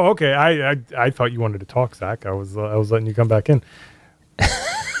pick? Oh, okay. I thought you wanted to talk, Zach. I was letting you come back in.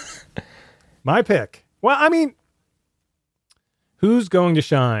 My pick. Well, I mean, who's going to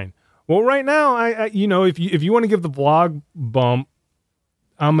shine? Well, right now, if you want to give the vlog bump,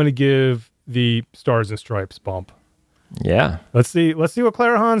 I'm going to give the Stars and Stripes bump. Yeah. Let's see what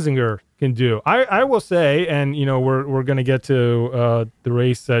Clara Honsinger can do. I will say, and we're going to get to the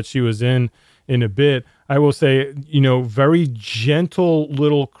race that she was in a bit. I will say, very gentle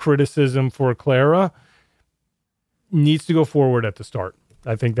little criticism for Clara. Needs to go forward at the start.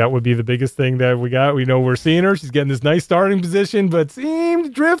 I think that would be the biggest thing that we got. We know we're seeing her. She's getting this nice starting position, but seemed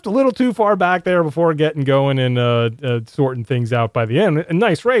to drift a little too far back there before getting going and sorting things out by the end. A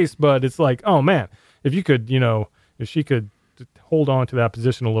nice race, but it's like, oh man, if she could hold on to that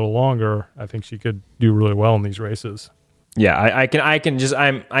position a little longer, I think she could do really well in these races. Yeah, I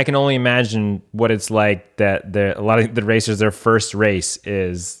can only imagine what it's like that a lot of the racers, their first race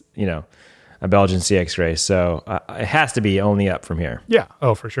is, a Belgian CX race. So it has to be only up from here. Yeah.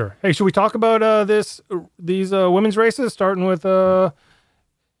 Oh, for sure. Hey, should we talk about these women's races, starting with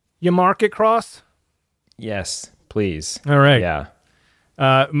Newmarket Cross? Yes, please. All right. Yeah.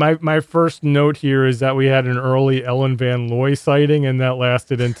 My first note here is that we had an early Ellen Van Looy sighting, and that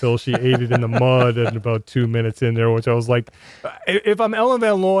lasted until she ate it in the mud at about 2 minutes in there, which I was like, if I'm Ellen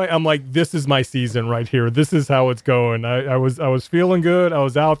Van Looy, I'm like, this is my season right here. This is how it's going. I was feeling good. I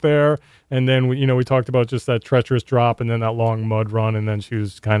was out there, and then we talked about just that treacherous drop and then that long mud run, and then she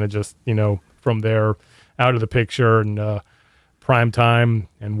was kind of just from there out of the picture, and Prime Time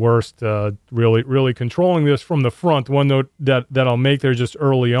and Worst really controlling this from the front. One note that I'll make there just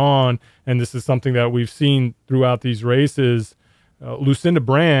early on, and this is something that we've seen throughout these races, Lucinda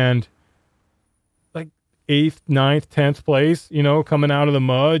Brand, like 8th, 9th, 10th place, coming out of the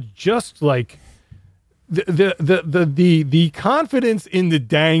mud, just like the confidence in the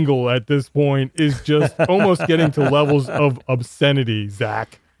dangle at this point is just almost getting to levels of obscenity,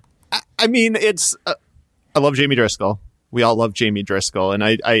 Zach. I mean, it's I love Jamie Driscoll. We all love Jamie Driscoll, and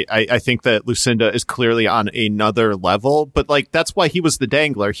I think that Lucinda is clearly on another level, but like that's why he was the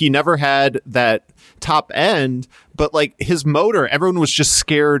dangler. He never had that top end, but like his motor, everyone was just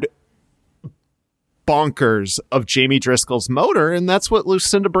scared bonkers of Jamie Driscoll's motor, and that's what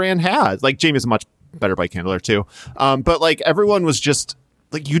Lucinda Brand had. Like Jamie's a much better bike handler too, but like everyone was just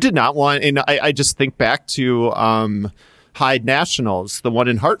like, you did not want, and I just think back to Hyde Nationals, the one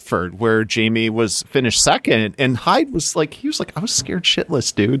in Hartford where Jamie was finished second, and Hyde was like, I was scared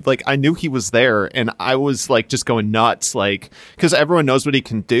shitless, dude. Like I knew he was there, and I was like just going nuts, like, because everyone knows what he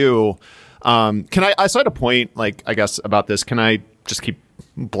can do. I had a point, like, I guess about this. Can I just keep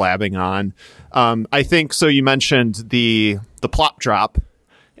blabbing on? I think so. You mentioned the plop drop,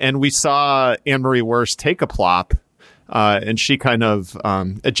 and we saw Anne-Marie Worst take a plop. And she kind of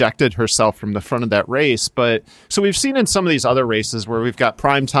ejected herself from the front of that race. But so we've seen in some of these other races where we've got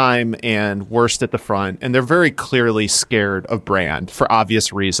Prime Time and Worst at the front, and they're very clearly scared of Brand for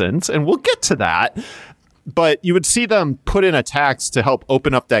obvious reasons. And we'll get to that. But you would see them put in attacks to help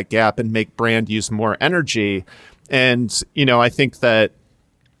open up that gap and make Brand use more energy. And, I think that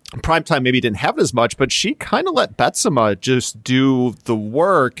Primetime maybe didn't have it as much, but she kind of let Betsema just do the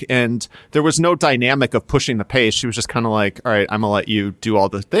work, and there was no dynamic of pushing the pace. She was just kind of like, all right, I'm going to let you do all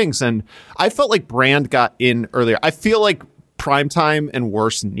the things. And I felt like Brand got in earlier. I feel like Primetime and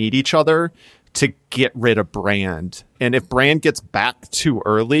Worst need each other to get rid of Brand. And if Brand gets back too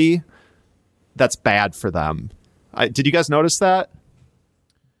early, that's bad for them. Did you guys notice that?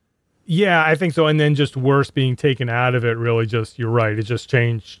 Yeah, I think so. And then just Worst being taken out of it really just, you're right. It just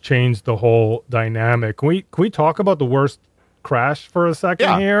changed the whole dynamic. Can we talk about the Worst crash for a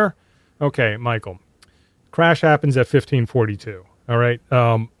second here? Okay, Michael. Crash happens at 15:42. All right.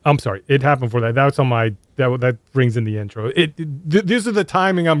 I'm sorry. It happened for that. That's on my, that brings in the intro. This is the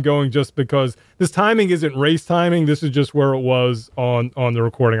timing I'm going just because this timing isn't race timing. This is just where it was on the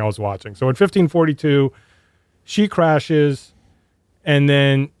recording I was watching. So at 15:42, she crashes and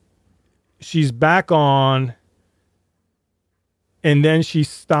then she's back on and then she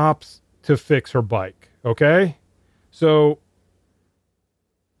stops to fix her bike. Okay. So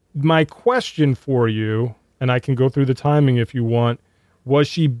my question for you, and I can go through the timing if you want, was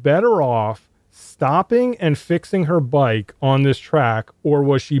she better off stopping and fixing her bike on this track, or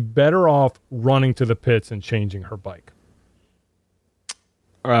was she better off running to the pits and changing her bike?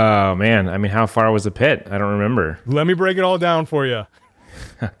 Oh, man. I mean, how far was the pit? I don't remember. Let me break it all down for you.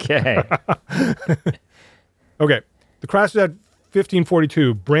 Okay. Okay. The crash is at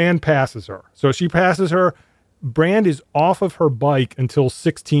 15:42. Brand passes her. So she passes her. Brand is off of her bike until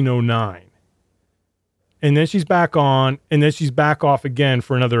 16:09. And then she's back on, and then she's back off again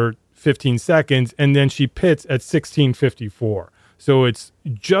for another 15 seconds, and then she pits at 16:54. So it's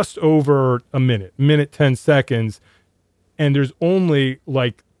just over a minute 10 seconds, and there's only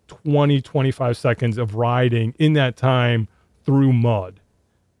like 20, 25 seconds of riding in that time through mud.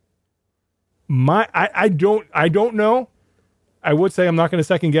 I don't know. I would say I'm not going to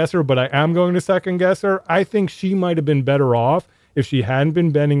second guess her, but I am going to second guess her. I think she might have been better off if she hadn't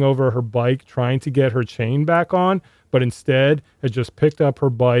been bending over her bike trying to get her chain back on, but instead had just picked up her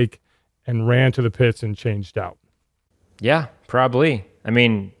bike and ran to the pits and changed out. Yeah, probably. I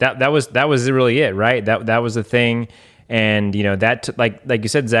mean, that was really it, right? That was the thing. And, you know, like you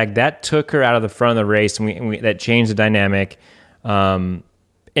said, Zach, that took her out of the front of the race, and that changed the dynamic. And,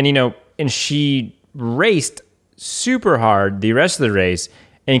 you know, and she raced super hard the rest of the race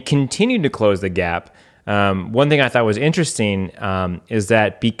and continued to close the gap. One thing I thought was interesting is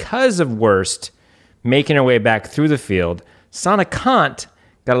that because of Worst making her way back through the field, Sana Kant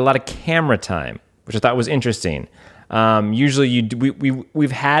got a lot of camera time, which I thought was interesting. Usually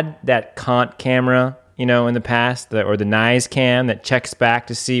we've had that Kant camera, you know, in the past, or the Nyes cam that checks back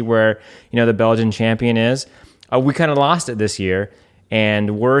to see where, you know, the Belgian champion is. We kind of lost it this year,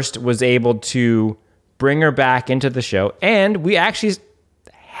 and Worst was able to bring her back into the show, and we actually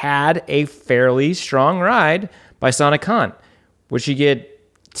had a fairly strong ride by Sana Kant. Would she get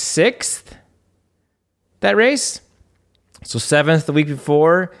 6th that race? So 7th the week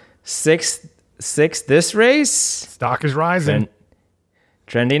before, 6th this race. Stock is rising.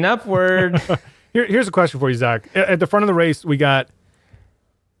 Trending upward. Here's a question for you, Zach. At the front of the race, we got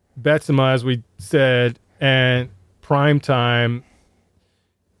Betsema, as we said, and Primetime.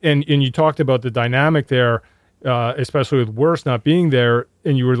 And you talked about the dynamic there, especially with Worst not being there,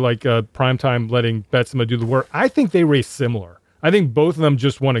 and you were like Primetime letting Betsema do the work. I think they race similar. I think both of them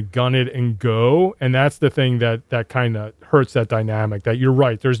just want to gun it and go, and that's the thing that kind of hurts that dynamic. That you're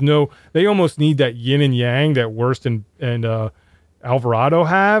right. They almost need that yin and yang that Worst and Alvarado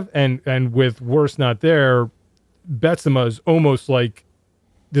have, and with Worst not there, Betsema is almost like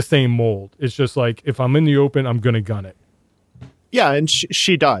the same mold. It's just like, if I'm in the open, I'm gonna gun it. Yeah, and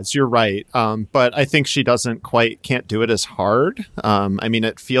she does. You're right. But I think she can't do it as hard. I mean,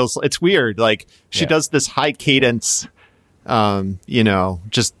 it's weird. Like, she does this high cadence,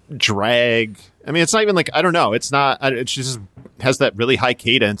 just drag. I mean, it's not even like, I don't know. It's not, she just has that really high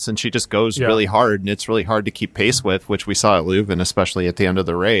cadence, and she just goes really hard, and it's really hard to keep pace with, which we saw at Leuven, especially at the end of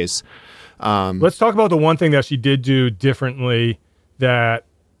the race. Let's talk about the one thing that she did do differently that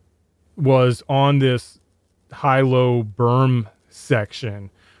was on this high-low berm section,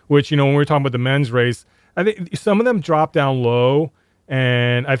 which, you know, when we were talking about the men's race, I think some of them dropped down low,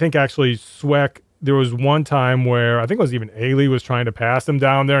 and I think actually Sweck, there was one time where I think it was even Ailey was trying to pass him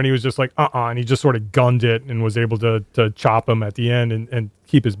down there, and he was just like, and he just sort of gunned it and was able to chop him at the end and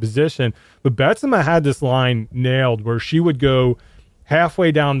keep his position. But Betsema had this line nailed where she would go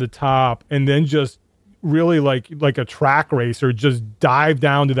halfway down the top and then just really like a track racer, just dive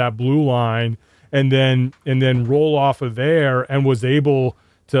down to that blue line and then roll off of there, and was able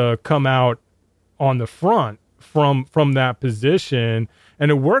to come out on the front from that position.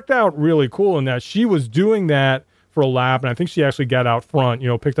 And it worked out really cool in that she was doing that for a lap, and I think she actually got out front, you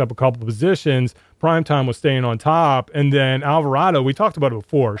know, picked up a couple of positions. Primetime was staying on top, and then Alvarado, we talked about it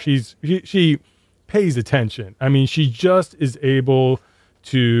before, she pays attention. I mean, she just is able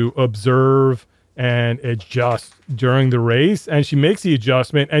to observe and adjust during the race. And she makes the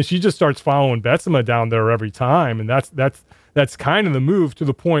adjustment, and she just starts following Betsema down there every time. And that's kind of the move, to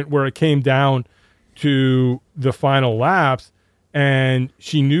the point where it came down to the final laps, and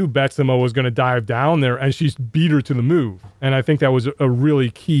she knew Betsema was going to dive down there, and she's beat her to the move. And I think that was a really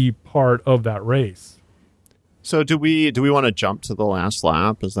key part of that race. So do we want to jump to the last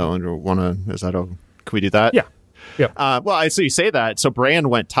lap? Can we do that? Yeah. Well, I see you say that. So Brand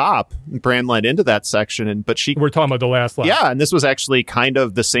went top. Brand led into that section, we're talking about the last lap. Yeah, and this was actually kind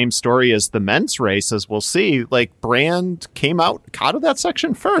of the same story as the men's race, as we'll see. Like, Brand came out of that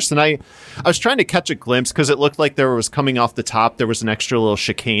section first, and I was trying to catch a glimpse because it looked like there was, coming off the top, there was an extra little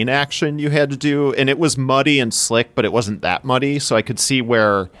chicane action you had to do, and it was muddy and slick, but it wasn't that muddy, so I could see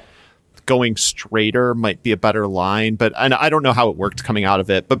where going straighter might be a better line. And I don't know how it worked coming out of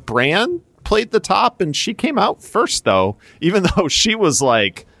it, but Brand played the top, and she came out first, though, even though she was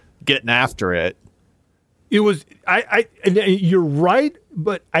like getting after it. It was, and you're right,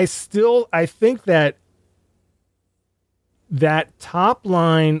 but I think that top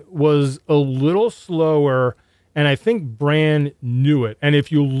line was a little slower, and I think Brand knew it. And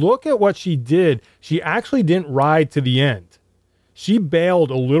if you look at what she did, she actually didn't ride to the end. She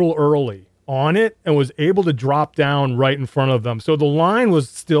bailed a little early on it and was able to drop down right in front of them. So the line was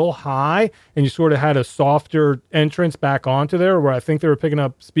still high, and you sort of had a softer entrance back onto there where I think they were picking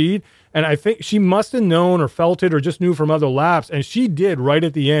up speed. And I think she must have known or felt it or just knew from other laps. And she did right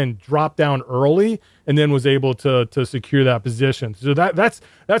at the end drop down early and then was able to secure that position. So that's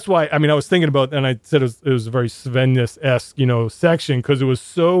why, I mean, I was thinking about, and I said it was a very Svennis-esque, section, because it was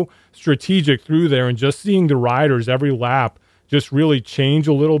so strategic through there, and just seeing the riders every lap just really change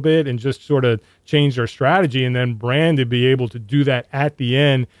a little bit and just sort of change their strategy. And then Brand to be able to do that at the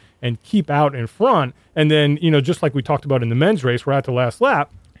end and keep out in front. And then, just like we talked about in the men's race, we're at the last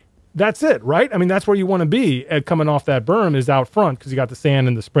lap. That's it, right? I mean, that's where you want to be at coming off that berm, is out front, because you got the sand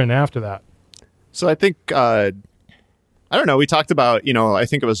and the sprint after that. So I think, I don't know, we talked about, I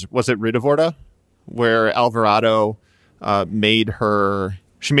think it was it Rudevorda, where Alvarado made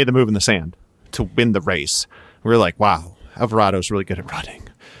the move in the sand to win the race. We were like, wow, Alvarado's really good at running.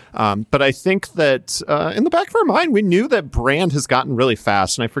 But I think that in the back of our mind, we knew that Brand has gotten really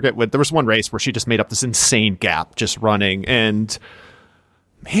fast. And I forget there was one race where she just made up this insane gap just running. And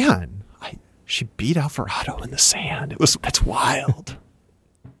man, she beat Alvarado in the sand. That's wild.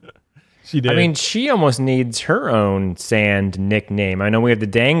 She did. I mean, she almost needs her own sand nickname. I know we have the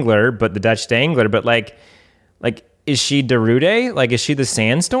Dangler, but the Dutch Dangler, but like, is she Derude? Like, is she the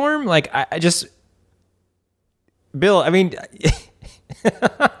Sandstorm? Like, I just, Bill, I mean,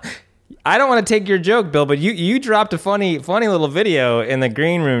 I don't want to take your joke, Bill, but you dropped a funny little video in the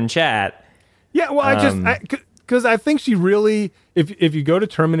green room chat. Yeah, well, because I think she really, if you go to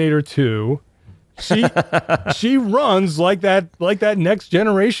Terminator 2, she runs like that next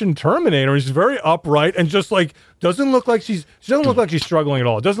generation Terminator. She's very upright and just like doesn't look like she's struggling at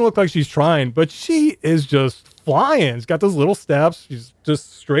all. It doesn't look like she's trying, but she is just flying. She's got those little steps. She's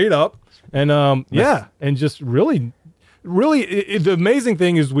just straight up. And and just really, the amazing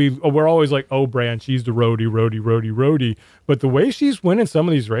thing is we're always like, oh, Brand, she's the roadie. But the way she's winning some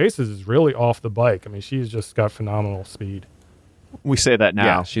of these races is really off the bike. I mean, she's just got phenomenal speed. We say that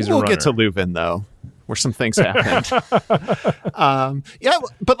now. Yeah, we'll get to Leuven, though, where some things happened.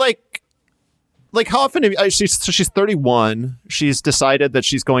 But like how often she's 31. She's decided that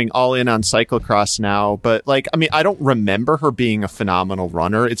she's going all in on cyclocross now. But I don't remember her being a phenomenal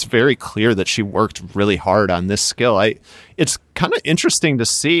runner. It's very clear that she worked really hard on this skill. It's kind of interesting to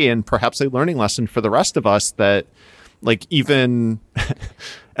see, and perhaps a learning lesson for the rest of us, that even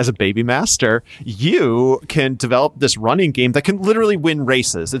as a baby master, you can develop this running game that can literally win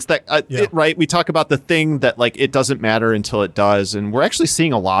races. It's that, right? We talk about the thing that it doesn't matter until it does. And we're actually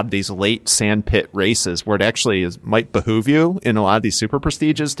seeing a lot of these late sandpit races where it actually might behoove you in a lot of these super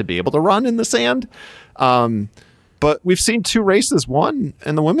prestiges to be able to run in the sand. But we've seen 2 races, one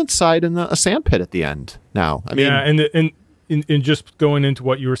in the women's side and a sandpit at the end now. I mean, and just going into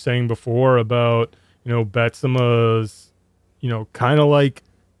what you were saying before about, Betsema's, kind of like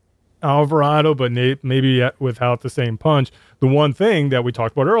Alvarado, but maybe without the same punch. The one thing that we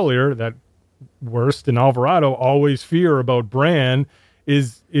talked about earlier that Worst and Alvarado always fear about Brand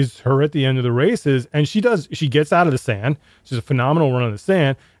is her at the end of the races, and she gets out of the sand. She's a phenomenal run on the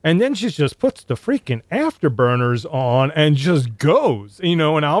sand, and then she just puts the freaking afterburners on and just goes, and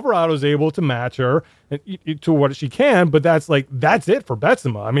Alvarado's able to match her to what she can, but that's it for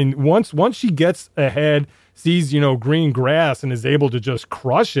Betsema. I mean, once she gets ahead, sees green grass and is able to just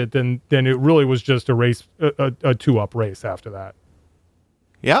crush it, then it really was just a race, a 2-up race after that.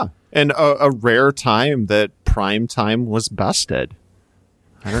 Yeah. And a rare time that prime time was bested.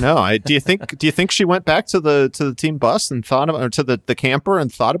 I don't know. Do you think she went back to the team bus and thought about, or to the camper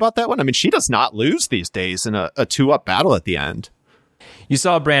and thought about that one? I mean, she does not lose these days in a 2-up battle at the end. You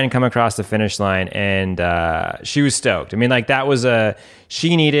saw Brand come across the finish line, and she was stoked. I mean, like, that was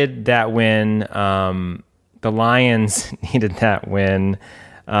she needed that win. The Lions needed that win.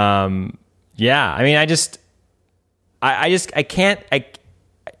 Yeah. I mean,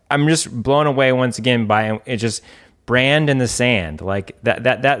 I'm just blown away once again by it. Just Brand in the sand, like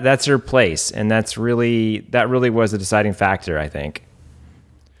that's her place, and that really was the deciding factor, I think.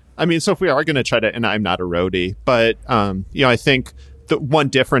 I mean, so if we are going to try to, and I'm not a roadie, but I think the one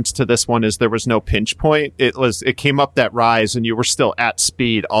difference to this one is there was no pinch point. It came up that rise, and you were still at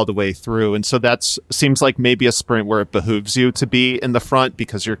speed all the way through, and so that seems like maybe a sprint where it behooves you to be in the front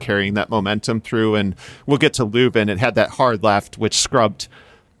because you're carrying that momentum through. And we'll get to Leuven. It had that hard left, which scrubbed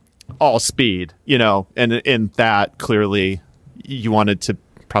all speed, and in that, clearly you wanted to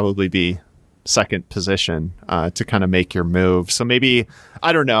probably be second position to kind of make your move. So maybe,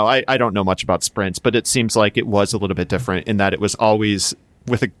 I don't know. I don't know much about sprints, but it seems like it was a little bit different in that it was always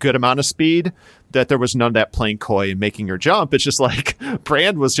with a good amount of speed, that there was none of that playing coy and making her jump. It's just like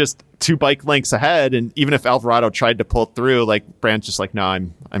Brand was just 2 bike lengths ahead. And even if Alvarado tried to pull through, like Brand's just like, no,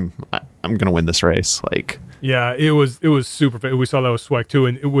 I'm going to win this race. Like, yeah, it was super. We saw that with Sweck too,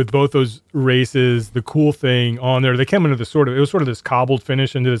 and with both those races, the cool thing on there, they came into it was sort of this cobbled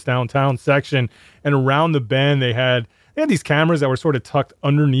finish into this downtown section, and around the bend they had these cameras that were sort of tucked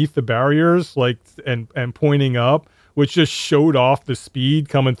underneath the barriers, like and pointing up, which just showed off the speed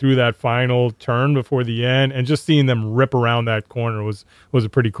coming through that final turn before the end, and just seeing them rip around that corner was a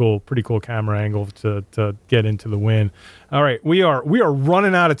pretty cool camera angle to get into the win. All right, we are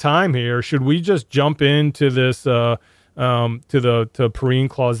running out of time here. Should we just jump into this to Perrine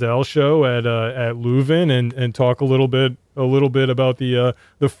Clauzel show at Leuven and talk a little bit about the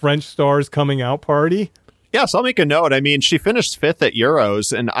French Stars coming out party? Yes, I'll make a note. I mean, she finished 5th at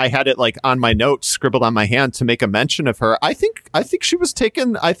Euros, and I had it like on my notes, scribbled on my hand to make a mention of her. I think she was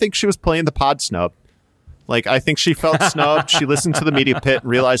playing the pod snub. Like, I think she felt snubbed. She listened to the media pit and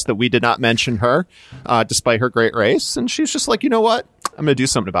realized that we did not mention her, despite her great race. And she's just like, you know what? I'm going to do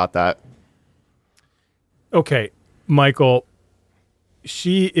something about that. Okay, Michael,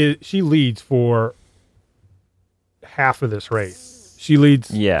 she leads for half of this race. She leads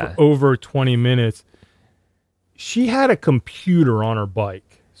for over 20 minutes. She had a computer on her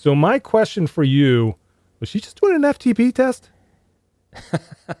bike. So my question for you, was she just doing an FTP test?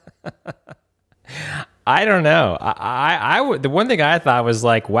 I don't know. I the one thing I thought was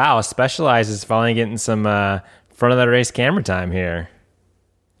like, wow, Specialized is finally getting some front of the race camera time here.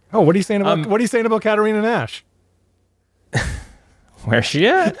 Oh, what are you saying about Katarina Nash? Where's she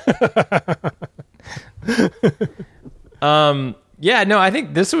at? Yeah, no, I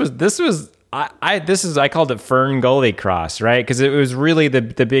think this was. I called it Fern Gully Cross, right? Because it was really the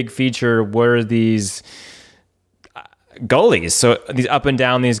big feature were these gullies, so these up and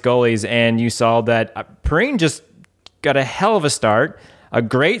down these gullies, and you saw that Perrine just got a hell of a start, a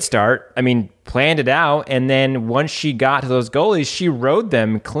great start. I mean, planned it out, and then once she got to those gullies, she rode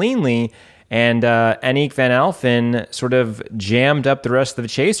them cleanly, and Aniek van Alphen sort of jammed up the rest of the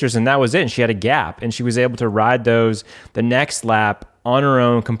chasers, and that was it. And she had a gap, and she was able to ride those the next lap on her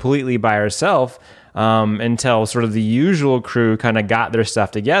own, completely by herself, until sort of the usual crew kind of got their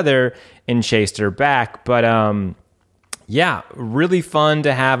stuff together and chased her back. But yeah, really fun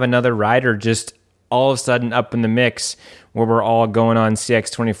to have another rider just all of a sudden up in the mix where we're all going on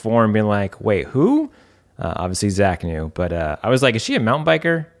CX24 and being like, wait, who? Obviously Zach knew, but I was like, is she a mountain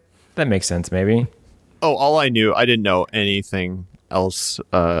biker? That makes sense, maybe. Oh, all I knew, I didn't know anything else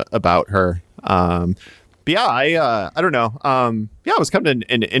about her. But yeah, I don't know. Yeah, it was kind of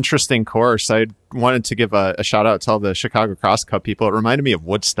an interesting course. I wanted to give a shout out to all the Chicago Cross Cup people. It reminded me of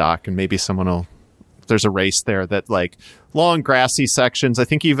Woodstock, and maybe there's a race there that like long grassy sections. I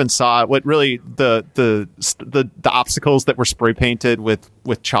think you even saw what really the obstacles that were spray painted with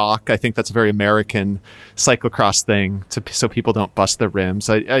chalk. I think that's a very American cyclocross thing so people don't bust their rims.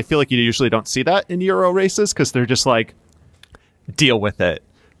 I feel like you usually don't see that in Euro races because they're just like, deal with it.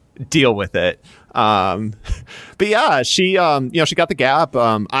 But yeah, she got the gap.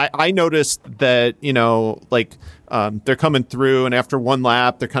 I noticed that, they're coming through, and after one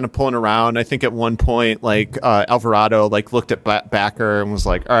lap, they're kind of pulling around. I think at one point, Alvarado, looked at Backer and was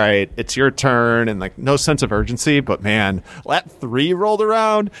like, all right, it's your turn. And no sense of urgency, but man, lap 3 rolled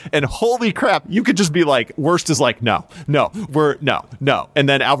around and holy crap, you could just be like, worst is like, no. And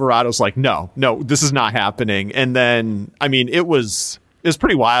then Alvarado's like, no, this is not happening. And then, I mean, it was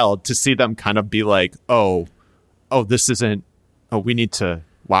pretty wild to see them kind of be like, oh, this isn't. Oh, we need to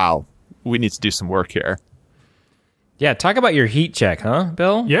do some work here. Yeah, talk about your heat check, huh,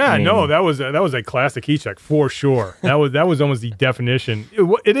 Bill? Yeah, no, that was a classic heat check for sure. That was almost the definition.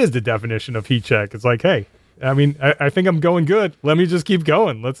 It is the definition of heat check. It's like, hey, I mean, I think I'm going good. Let me just keep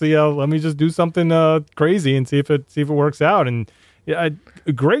going. Let's see. Let me just do something crazy and see if it works out. And yeah,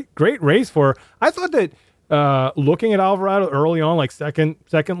 a great race for her. I thought that looking at Alvarado early on, like second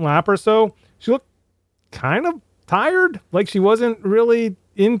lap or so, she looked kind of tired, like she wasn't really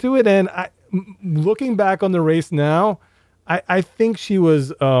into it. And looking back on the race now, I think she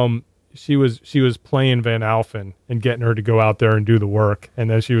was playing Van Alphen and getting her to go out there and do the work, and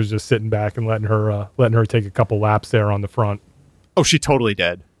then she was just sitting back and letting her take a couple laps there on the front. Oh, she totally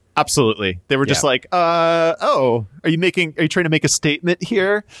did. Absolutely. They were just like, are you trying to make a statement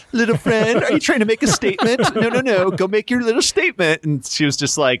here, little friend? Are you trying to make a statement? No. Go make your little statement. And she was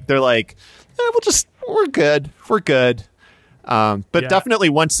just like, they're like, we're good. But definitely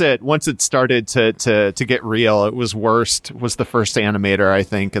once it started to get real, it was worst was the first animator, I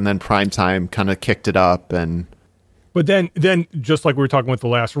think. And then Primetime kind of kicked it up. But then just like we were talking with the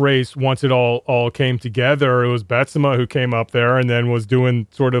last race, once it all came together, it was Betsema who came up there and then was doing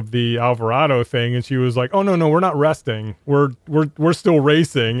sort of the Alvarado thing, and she was like, "Oh no, we're not resting. We're still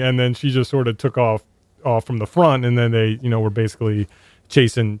racing." And then she just sort of took off from the front, and then they were basically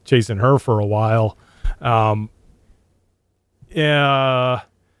chasing her for a while. Once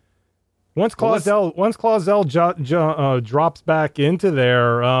Clauzel drops back into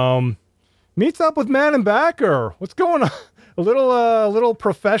there. Meets up with Manenbacher. What's going on? A little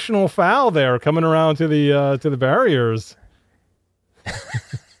professional foul there coming around to the barriers.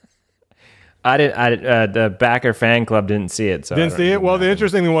 The Backer fan club didn't see it. So didn't see it. Well, the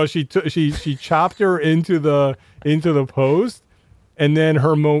interesting thing was she chopped her into the post, and then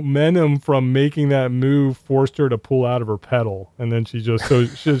her momentum from making that move forced her to pull out of her pedal, and then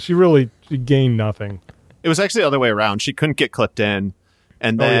she really gained nothing. It was actually the other way around. She couldn't get clipped in.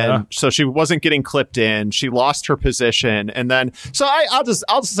 And then, so she wasn't getting clipped in. She lost her position. And then, so I'll just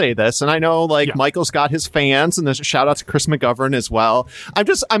say this. And I know Michael's got his fans, and there's a shout out to Chris McGovern as well.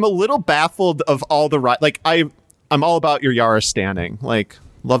 I'm a little baffled of all the I'm all about your Yara standing.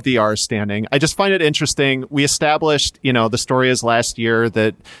 Love the Yara standing. I just find it interesting. We established, the story is last year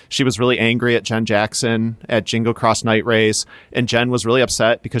that she was really angry at Jen Jackson at Jingle Cross Night Race. And Jen was really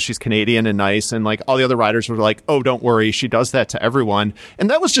upset because she's Canadian and nice. And all the other riders were like, oh, don't worry. She does that to everyone. And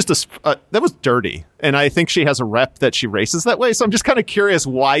that was just that was dirty. And I think she has a rep that she races that way. So I'm just kind of curious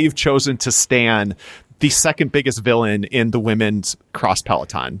why you've chosen to stand the second biggest villain in the women's cross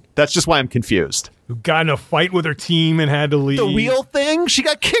peloton. That's just why I'm confused. Who got in a fight with her team and had to leave. The wheel thing? She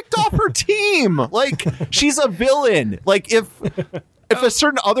got kicked off her team. She's a villain. If a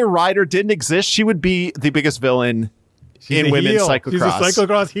certain other rider didn't exist, she would be the biggest villain in women's cyclocross. She's a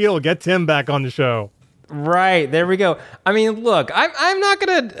cyclocross heel. Get Tim back on the show. Right. There we go. I mean, look, I'm not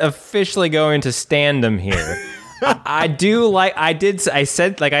going to officially go into standum here. I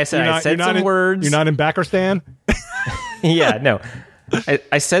said some words. You're not in Backerstan? Yeah, no.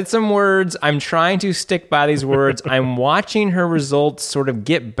 I said some words. I'm trying to stick by these words. I'm watching her results sort of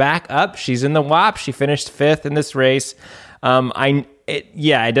get back up. She's in the WAP. She finished 5th in this race.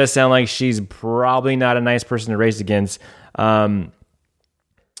 It does sound like she's probably not a nice person to race against. So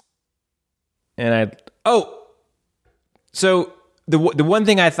the one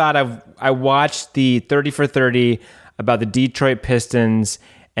thing I thought of, I watched the 30 for 30 about the Detroit Pistons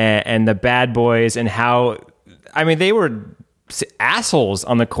and the bad boys and how, they were assholes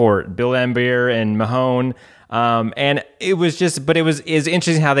on the court, Bill Lambier and Mahone. And it was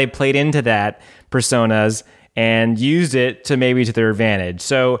interesting how they played into that personas and used it to their advantage.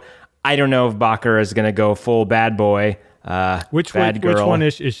 So I don't know if Bacher is going to go full bad boy, which bad girl.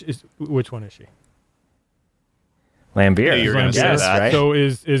 Which one is she? Lambier. Yeah, you're going to say that. Right? So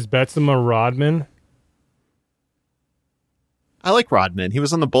is Betsema Rodman? I like Rodman. He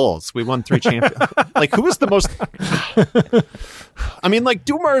was on the Bulls. We won 3 champions. Who was the most?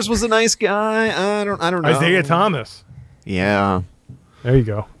 Dumars was a nice guy. I don't know. Isaiah Thomas. Yeah. There you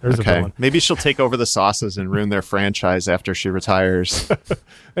go. There's a villain. Maybe she'll take over the Sauces and ruin their franchise after she retires.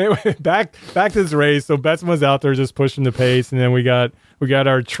 Anyway, back to this race. So Betsema's out there just pushing the pace, and then we got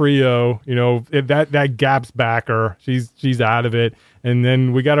our trio. That Gap's backer. She's out of it, and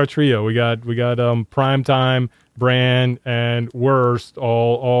then we got our trio. We got Primetime, Brand, and Worst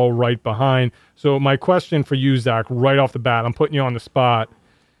all right behind. So my question for you, Zach, right off the bat, I'm putting you on the spot.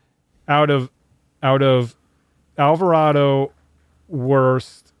 Out of Alvarado,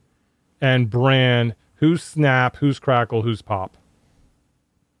 Worst, and Brand, who's Snap, who's Crackle, who's Pop?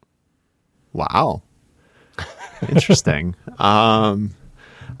 Wow. Interesting. I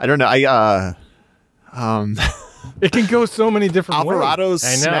don't know. It can go so many different ways. Alvarado's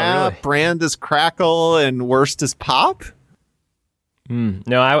snap, really. Brand is crackle, and worst is pop?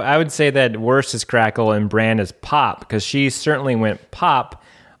 No, I would say that worst is crackle and Brand is pop, because she certainly went pop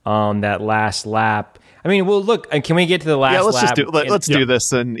on that last lap. I mean, well, look, can we get to the last lap? Yeah, let's do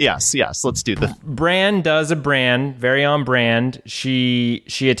this. And yes, let's do this. Brand does a Brand, very on brand. She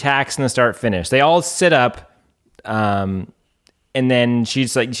attacks in the start finish. They all sit up, and then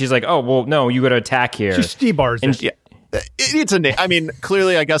she's like, oh, well, no, you got to attack here. She T-bars it. Yeah. It needs a name. I mean,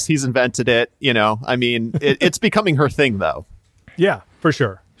 clearly, I guess he's invented it. I mean, it's becoming her thing, though. Yeah, for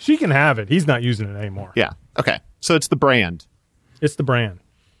sure. She can have it. He's not using it anymore. Yeah. Okay. So it's the Brand. It's the Brand.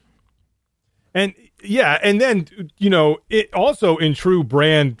 And yeah, and then, it also in true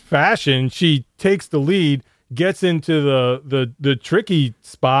Brand fashion, she takes the lead, gets into the tricky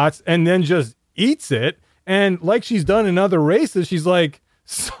spots, and then just eats it. And like she's done in other races, she's like,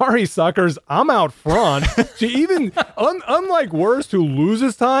 sorry, suckers, I'm out front. She even, unlike Worst, who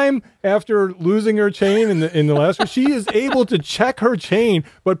loses time after losing her chain in the last race, she is able to check her chain,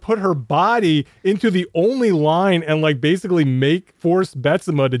 but put her body into the only line and basically force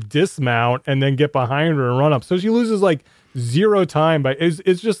Betsema to dismount and then get behind her and run up. So she loses zero time.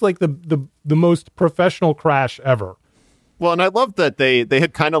 It's just the most professional crash ever. Well, and I love that they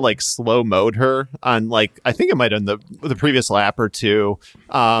had kind of slow mode her on I think it might have been the previous lap or two.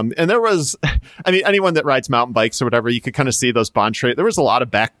 And there was, I mean, anyone that rides mountain bikes or whatever, you could kind of see those Bontrager. There was a lot of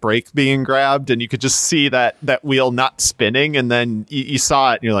back brake being grabbed, and you could just see that wheel not spinning. And then you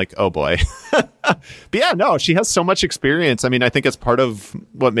saw it and you're like, oh boy. But yeah, no, she has so much experience. I mean, I think it's part of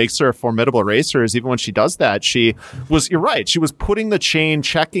what makes her a formidable racer is even when she does that, you're right. She was putting the chain,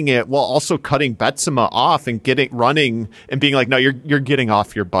 checking it while also cutting Betsema off and running and being like, no, you're getting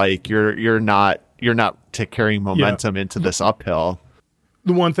off your bike. You're not carrying momentum into this uphill.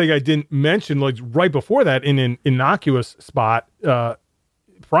 The one thing I didn't mention, right before that, in an innocuous spot,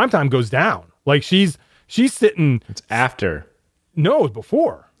 Primetime goes down. She's sitting. It's after. No, it was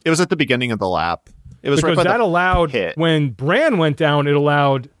before. It was at the beginning of the lap. It was because right by that allowed pit. When Brand went down, it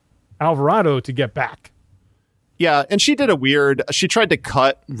allowed Alvarado to get back. Yeah, and she did she tried to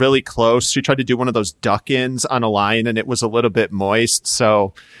cut really close. She tried to do one of those duck-ins on a line, and it was a little bit moist.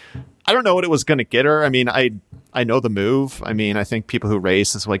 So I don't know what it was going to get her. I mean, I know the move. I mean, I think people who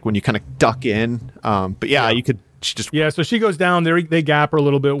race is when you kind of duck in. But yeah, you could. So she goes down there. They gap her a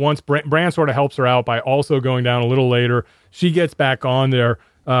little bit. Once Brand sort of helps her out by also going down a little later. She gets back on there.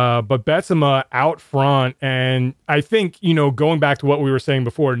 But Betsema out front, and I think, going back to what we were saying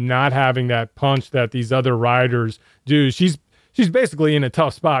before, not having that punch that these other riders do, she's basically in a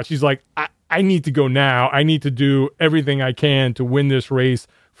tough spot. She's like, I need to go now. I need to do everything I can to win this race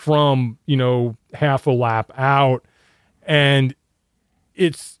from, half a lap out. And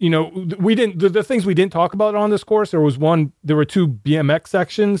it's, the things we didn't talk about on this course, there were two BMX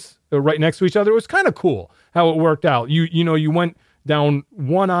sections right next to each other. It was kind of cool how it worked out. You went down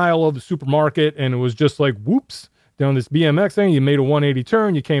one aisle of the supermarket and it was just whoops, down this BMX thing. You made a 180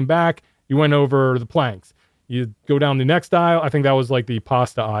 turn, you came back, you went over the planks. You go down the next aisle. I think that was the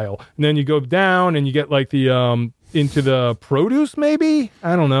pasta aisle. And then you go down and you get the into the produce, maybe,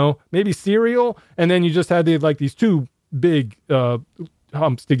 I don't know, maybe cereal. And then you just had these two big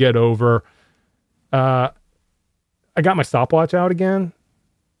humps to get over. I got my stopwatch out again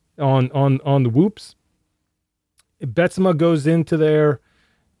on the whoops. Betsema goes into there,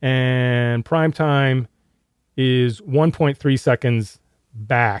 and Primetime is 1.3 seconds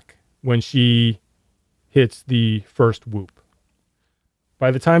back when she hits the first whoop.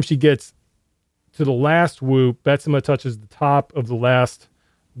 By the time she gets to the last whoop, Betsema touches the top of the last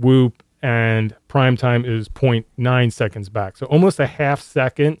whoop, and Primetime is 0.9 seconds back. So almost a half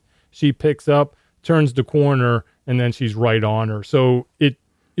second she picks up, turns the corner, and then she's right on her. So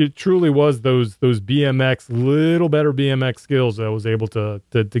it truly was those BMX, little better BMX skills that was able to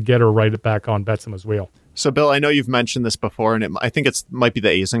get her right back on Betsema's wheel. So, Bill, I know you've mentioned this before, and I think might be the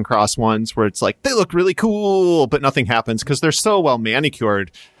Aizencross ones where it's they look really cool, but nothing happens because they're so well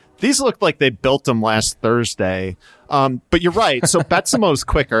manicured. These look like they built them last Thursday. But you're right. So Betsema's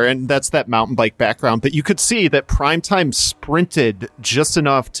quicker, and that's that mountain bike background. But you could see that Primetime sprinted just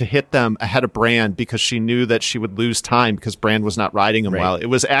enough to hit them ahead of Brand because she knew that she would lose time because Brand was not riding them well. It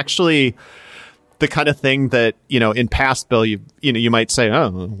was actually the kind of thing that, in past, Bill, you might say,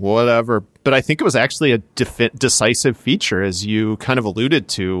 oh, whatever. But I think it was actually a decisive feature, as you kind of alluded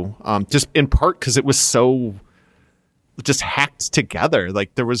to, just in part because it was so just hacked together.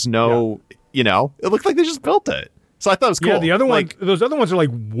 There was no, it looked like they just built it. So I thought it was cool. Yeah, the other those other ones are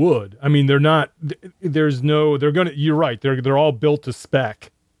like wood. I mean, they're not. You're right. They're all built to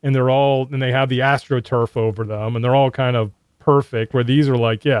spec, and they have the AstroTurf over them, and they're all kind of perfect. Where these are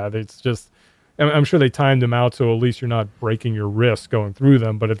like, it's just. I'm sure they timed them out so at least you're not breaking your wrist going through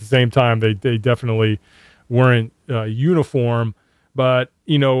them, but at the same time, they definitely weren't uniform. But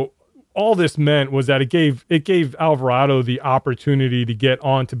all this meant was that it gave Alvarado the opportunity to get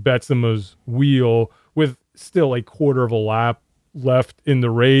onto Betsema's wheel with still a quarter of a lap left in the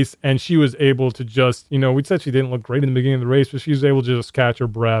race, and she was able to just, we said she didn't look great in the beginning of the race, but she was able to just catch her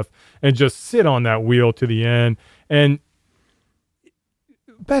breath and just sit on that wheel to the end. And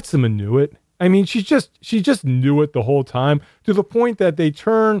Betsema knew it. I mean, she just knew it the whole time, to the point that they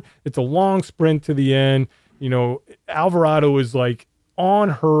turn. It's a long sprint to the end. Alvarado is like on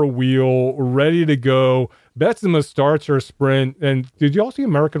her wheel, ready to go. Betsema starts her sprint. And did you all see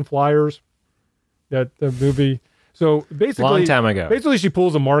American Flyers? That movie? So basically, long time ago. Basically, she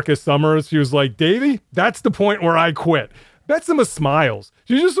pulls a Marcus Summers. She was like, "Davey, that's the point where I quit." Betsema smiles.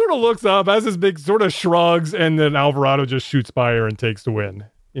 She just sort of looks up, has this big sort of shrugs, and then Alvarado just shoots by her and takes the win.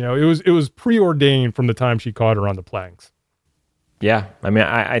 It was preordained from the time she caught her on the planks. Yeah, I mean,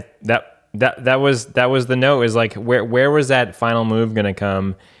 that was the note, is like where was that final move going to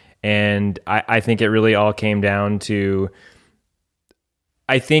come, and I think it really all came down to,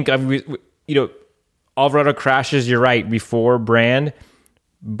 I think Alvarado crashes. You're right, before Brand,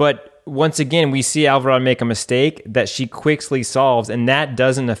 but once again we see Alvarado make a mistake that she quickly solves, and that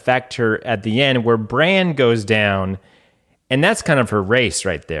doesn't affect her at the end where Brand goes down. And that's kind of her race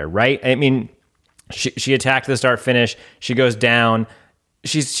right there, right? I mean, she attacked the start finish. She goes down.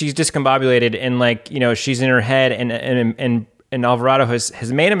 She's discombobulated, and she's in her head. And Alvarado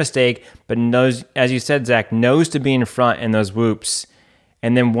has made a mistake, but knows, as you said, Zach, knows to be in front in those whoops.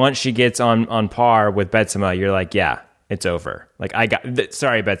 And then once she gets on par with Betsema, you're like, yeah, it's over. Like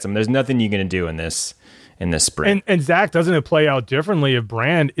sorry, Betsema, there's nothing you're gonna do in this sprint. And Zach, doesn't it play out differently if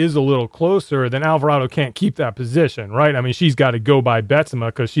Brand is a little closer? Then Alvarado can't keep that position, right? I mean, she's got to go by Betsema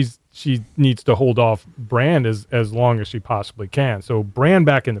because she needs to hold off Brand as long as she possibly can. So Brand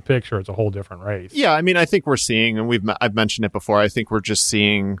back in the picture, it's a whole different race. Yeah, I mean, I think we're seeing, and I've mentioned it before, I think we're just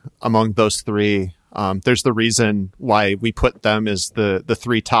seeing among those three, there's the reason why we put them as the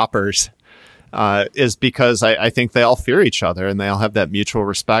three toppers. Is because I think they all fear each other and they all have that mutual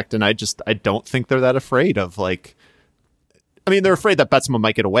respect. And I don't think they're that afraid of they're afraid that Betsema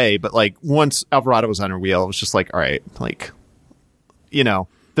might get away, but once Alvarado was on her wheel, it was just like, all right,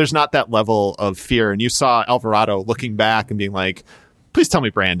 there's not that level of fear. And you saw Alvarado looking back and being like, please tell me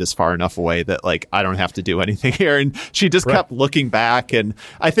Brand is far enough away that I don't have to do anything here. And she just kept looking back. And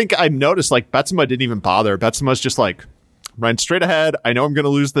I think I noticed Betsema didn't even bother. Betsema's just run straight ahead. I know I'm going to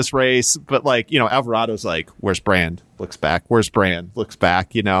lose this race, but Alvarado's like, where's Brand? Looks back. Where's Brand? Looks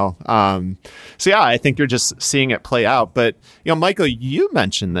back, So yeah, I think you're just seeing it play out. But, Michael, you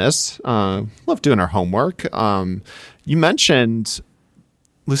mentioned this. Love doing our homework. You mentioned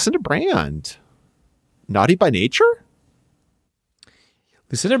Lucinda Brand. Naughty by nature?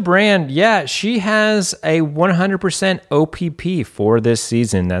 Lucinda Brand, yeah, she has a 100% OPP for this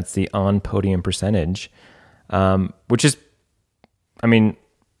season. That's the on-podium percentage. Which is,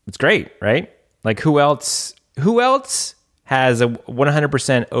 it's great, right? Who else has a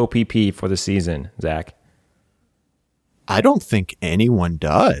 100% OPP for the season, Zach? I don't think anyone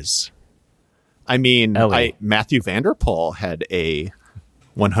does. Matthew Vanderpool had a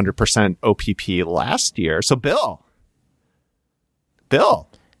 100% OPP last year. So Bill.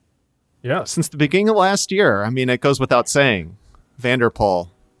 Yeah. Since the beginning of last year, it goes without saying,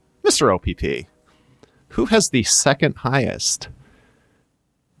 Vanderpool, Mr. OPP. Who has the second highest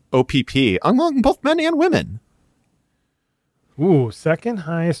OPP among both men and women? Ooh, second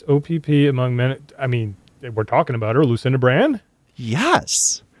highest OPP among men. We're talking about her, Lucinda Brand?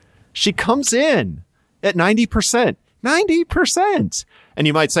 Yes. She comes in at 90%. 90%. And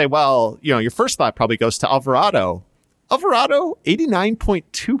you might say, well, your first thought probably goes to Alvarado. Alvarado,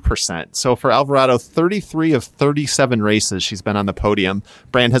 89.2%. So for Alvarado, 33 of 37 races she's been on the podium.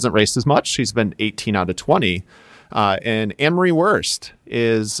 Brand hasn't raced as much. She's been 18 out of 20. And Anne-Marie Worst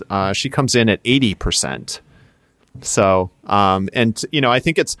is, she comes in at 80%. So, I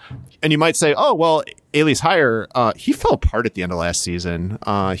think it's, and you might say, oh, well, Ailey's higher. He fell apart at the end of last season.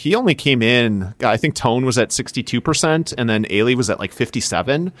 He only came in, I think Tone was at 62%, and then Ailey was at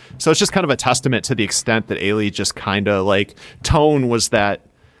 57. So it's just kind of a testament to the extent that Ailey just kind of Tone was that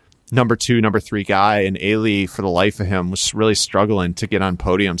number 2, number 3 guy, and Ailey, for the life of him, was really struggling to get on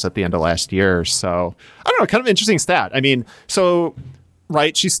podiums at the end of last year. So I don't know, kind of interesting stat. So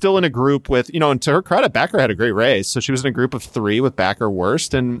Right. She's still in a group with, and to her credit, Backer had a great race. So she was in a group of 3 with Backer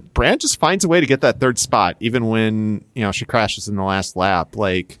worst. And Brand just finds a way to get that 3rd spot, even when, she crashes in the last lap.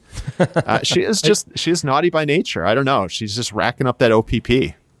 Like, she is naughty by nature. I don't know. She's just racking up that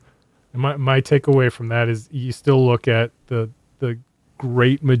OPP. My takeaway from that is you still look at the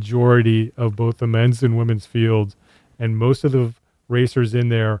great majority of both the men's and women's fields, and most of the racers in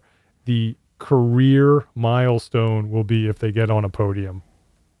there, the career milestone will be if they get on a podium.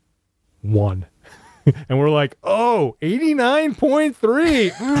 1. And we're like,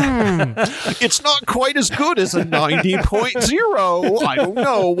 89.3. It's not quite as good as a 90.0. I don't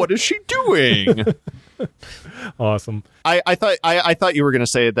know. What is she doing? Awesome. I thought you were going to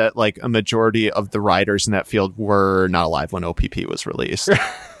say that like a majority of the riders in that field were not alive when OPP was released.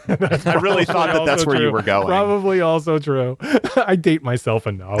 I really thought that's where you were going. Probably also true. I date myself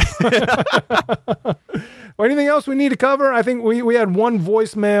enough. Anything else we need to cover? I think we had one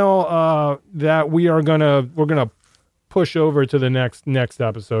voicemail that we're gonna push over to the next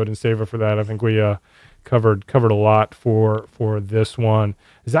episode and save it for that. I think we covered a lot for this one.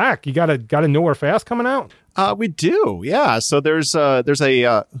 Zach, you got a Nowhere Fast coming out? We do, yeah. So there's a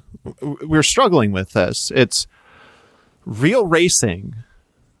we're struggling with this. It's real racing,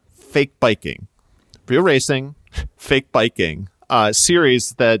 fake biking. Real racing, fake biking.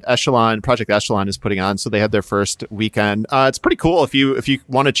 Series that Project Echelon is putting on. So they had their first weekend. It's pretty cool. If you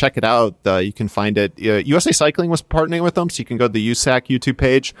want to check it out, you can find it. USA Cycling was partnering with them, so you can go to the USAC YouTube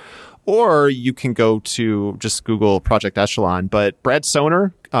page, or you can go to just Google Project Echelon. But Brad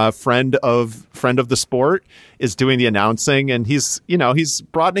Soner, friend of the sport, is doing the announcing, and he's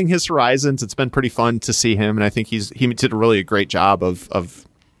broadening his horizons. It's been pretty fun to see him, and I think he did a really great job of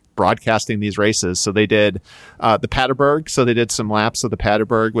broadcasting these races. So they did the Paterberg. So they did some laps of the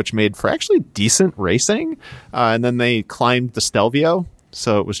Paterberg, which made for actually decent racing. And then they climbed the Stelvio.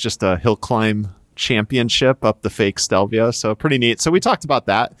 So it was just a hill climb championship up the fake Stelvio. So pretty neat. So we talked about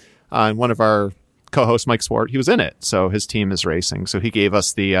that. And one of our co-hosts, Mike Swart, he was in it. So his team is racing. So he gave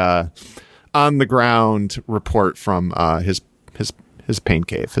us the on the ground report from his pain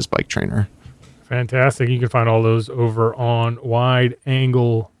cave, his bike trainer. Fantastic. You can find all those over on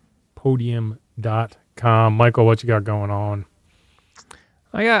wideanglepodium.com. Michael, what you got going on?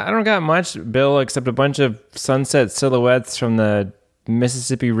 I don't got much, Bill, except a bunch of sunset silhouettes from the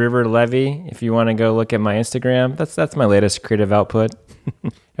Mississippi River levee. If you want to go look at my Instagram, that's my latest creative output.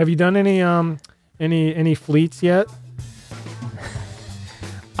 Have you done any fleets yet?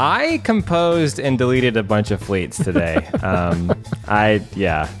 I composed and deleted a bunch of fleets today.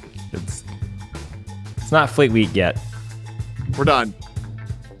 It's not Fleet Week yet. We're done.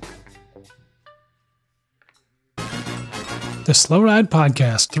 The Slow Ride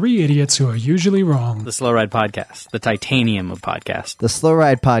Podcast. 3 idiots who are usually wrong. The Slow Ride Podcast. The titanium of podcasts. The Slow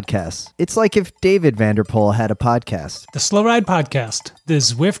Ride Podcast. It's like if David Vanderpool had a podcast. The Slow Ride Podcast. The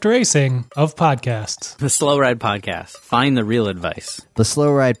Zwift Racing of podcasts. The Slow Ride Podcast. Find the real advice. The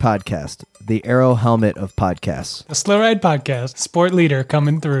Slow Ride Podcast. The Arrow Helmet of podcasts. The Slow Ride Podcast. Sport leader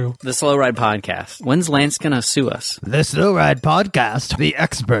coming through. The Slow Ride Podcast. When's Lance gonna sue us? The Slow Ride Podcast. The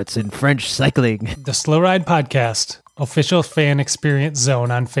experts in French cycling. The Slow Ride Podcast. Official fan experience zone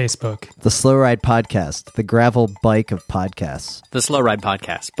on Facebook. The Slow Ride Podcast, the gravel bike of podcasts. The Slow Ride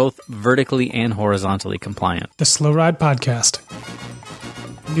Podcast, both vertically and horizontally compliant. The Slow Ride Podcast.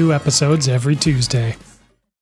 New episodes every Tuesday.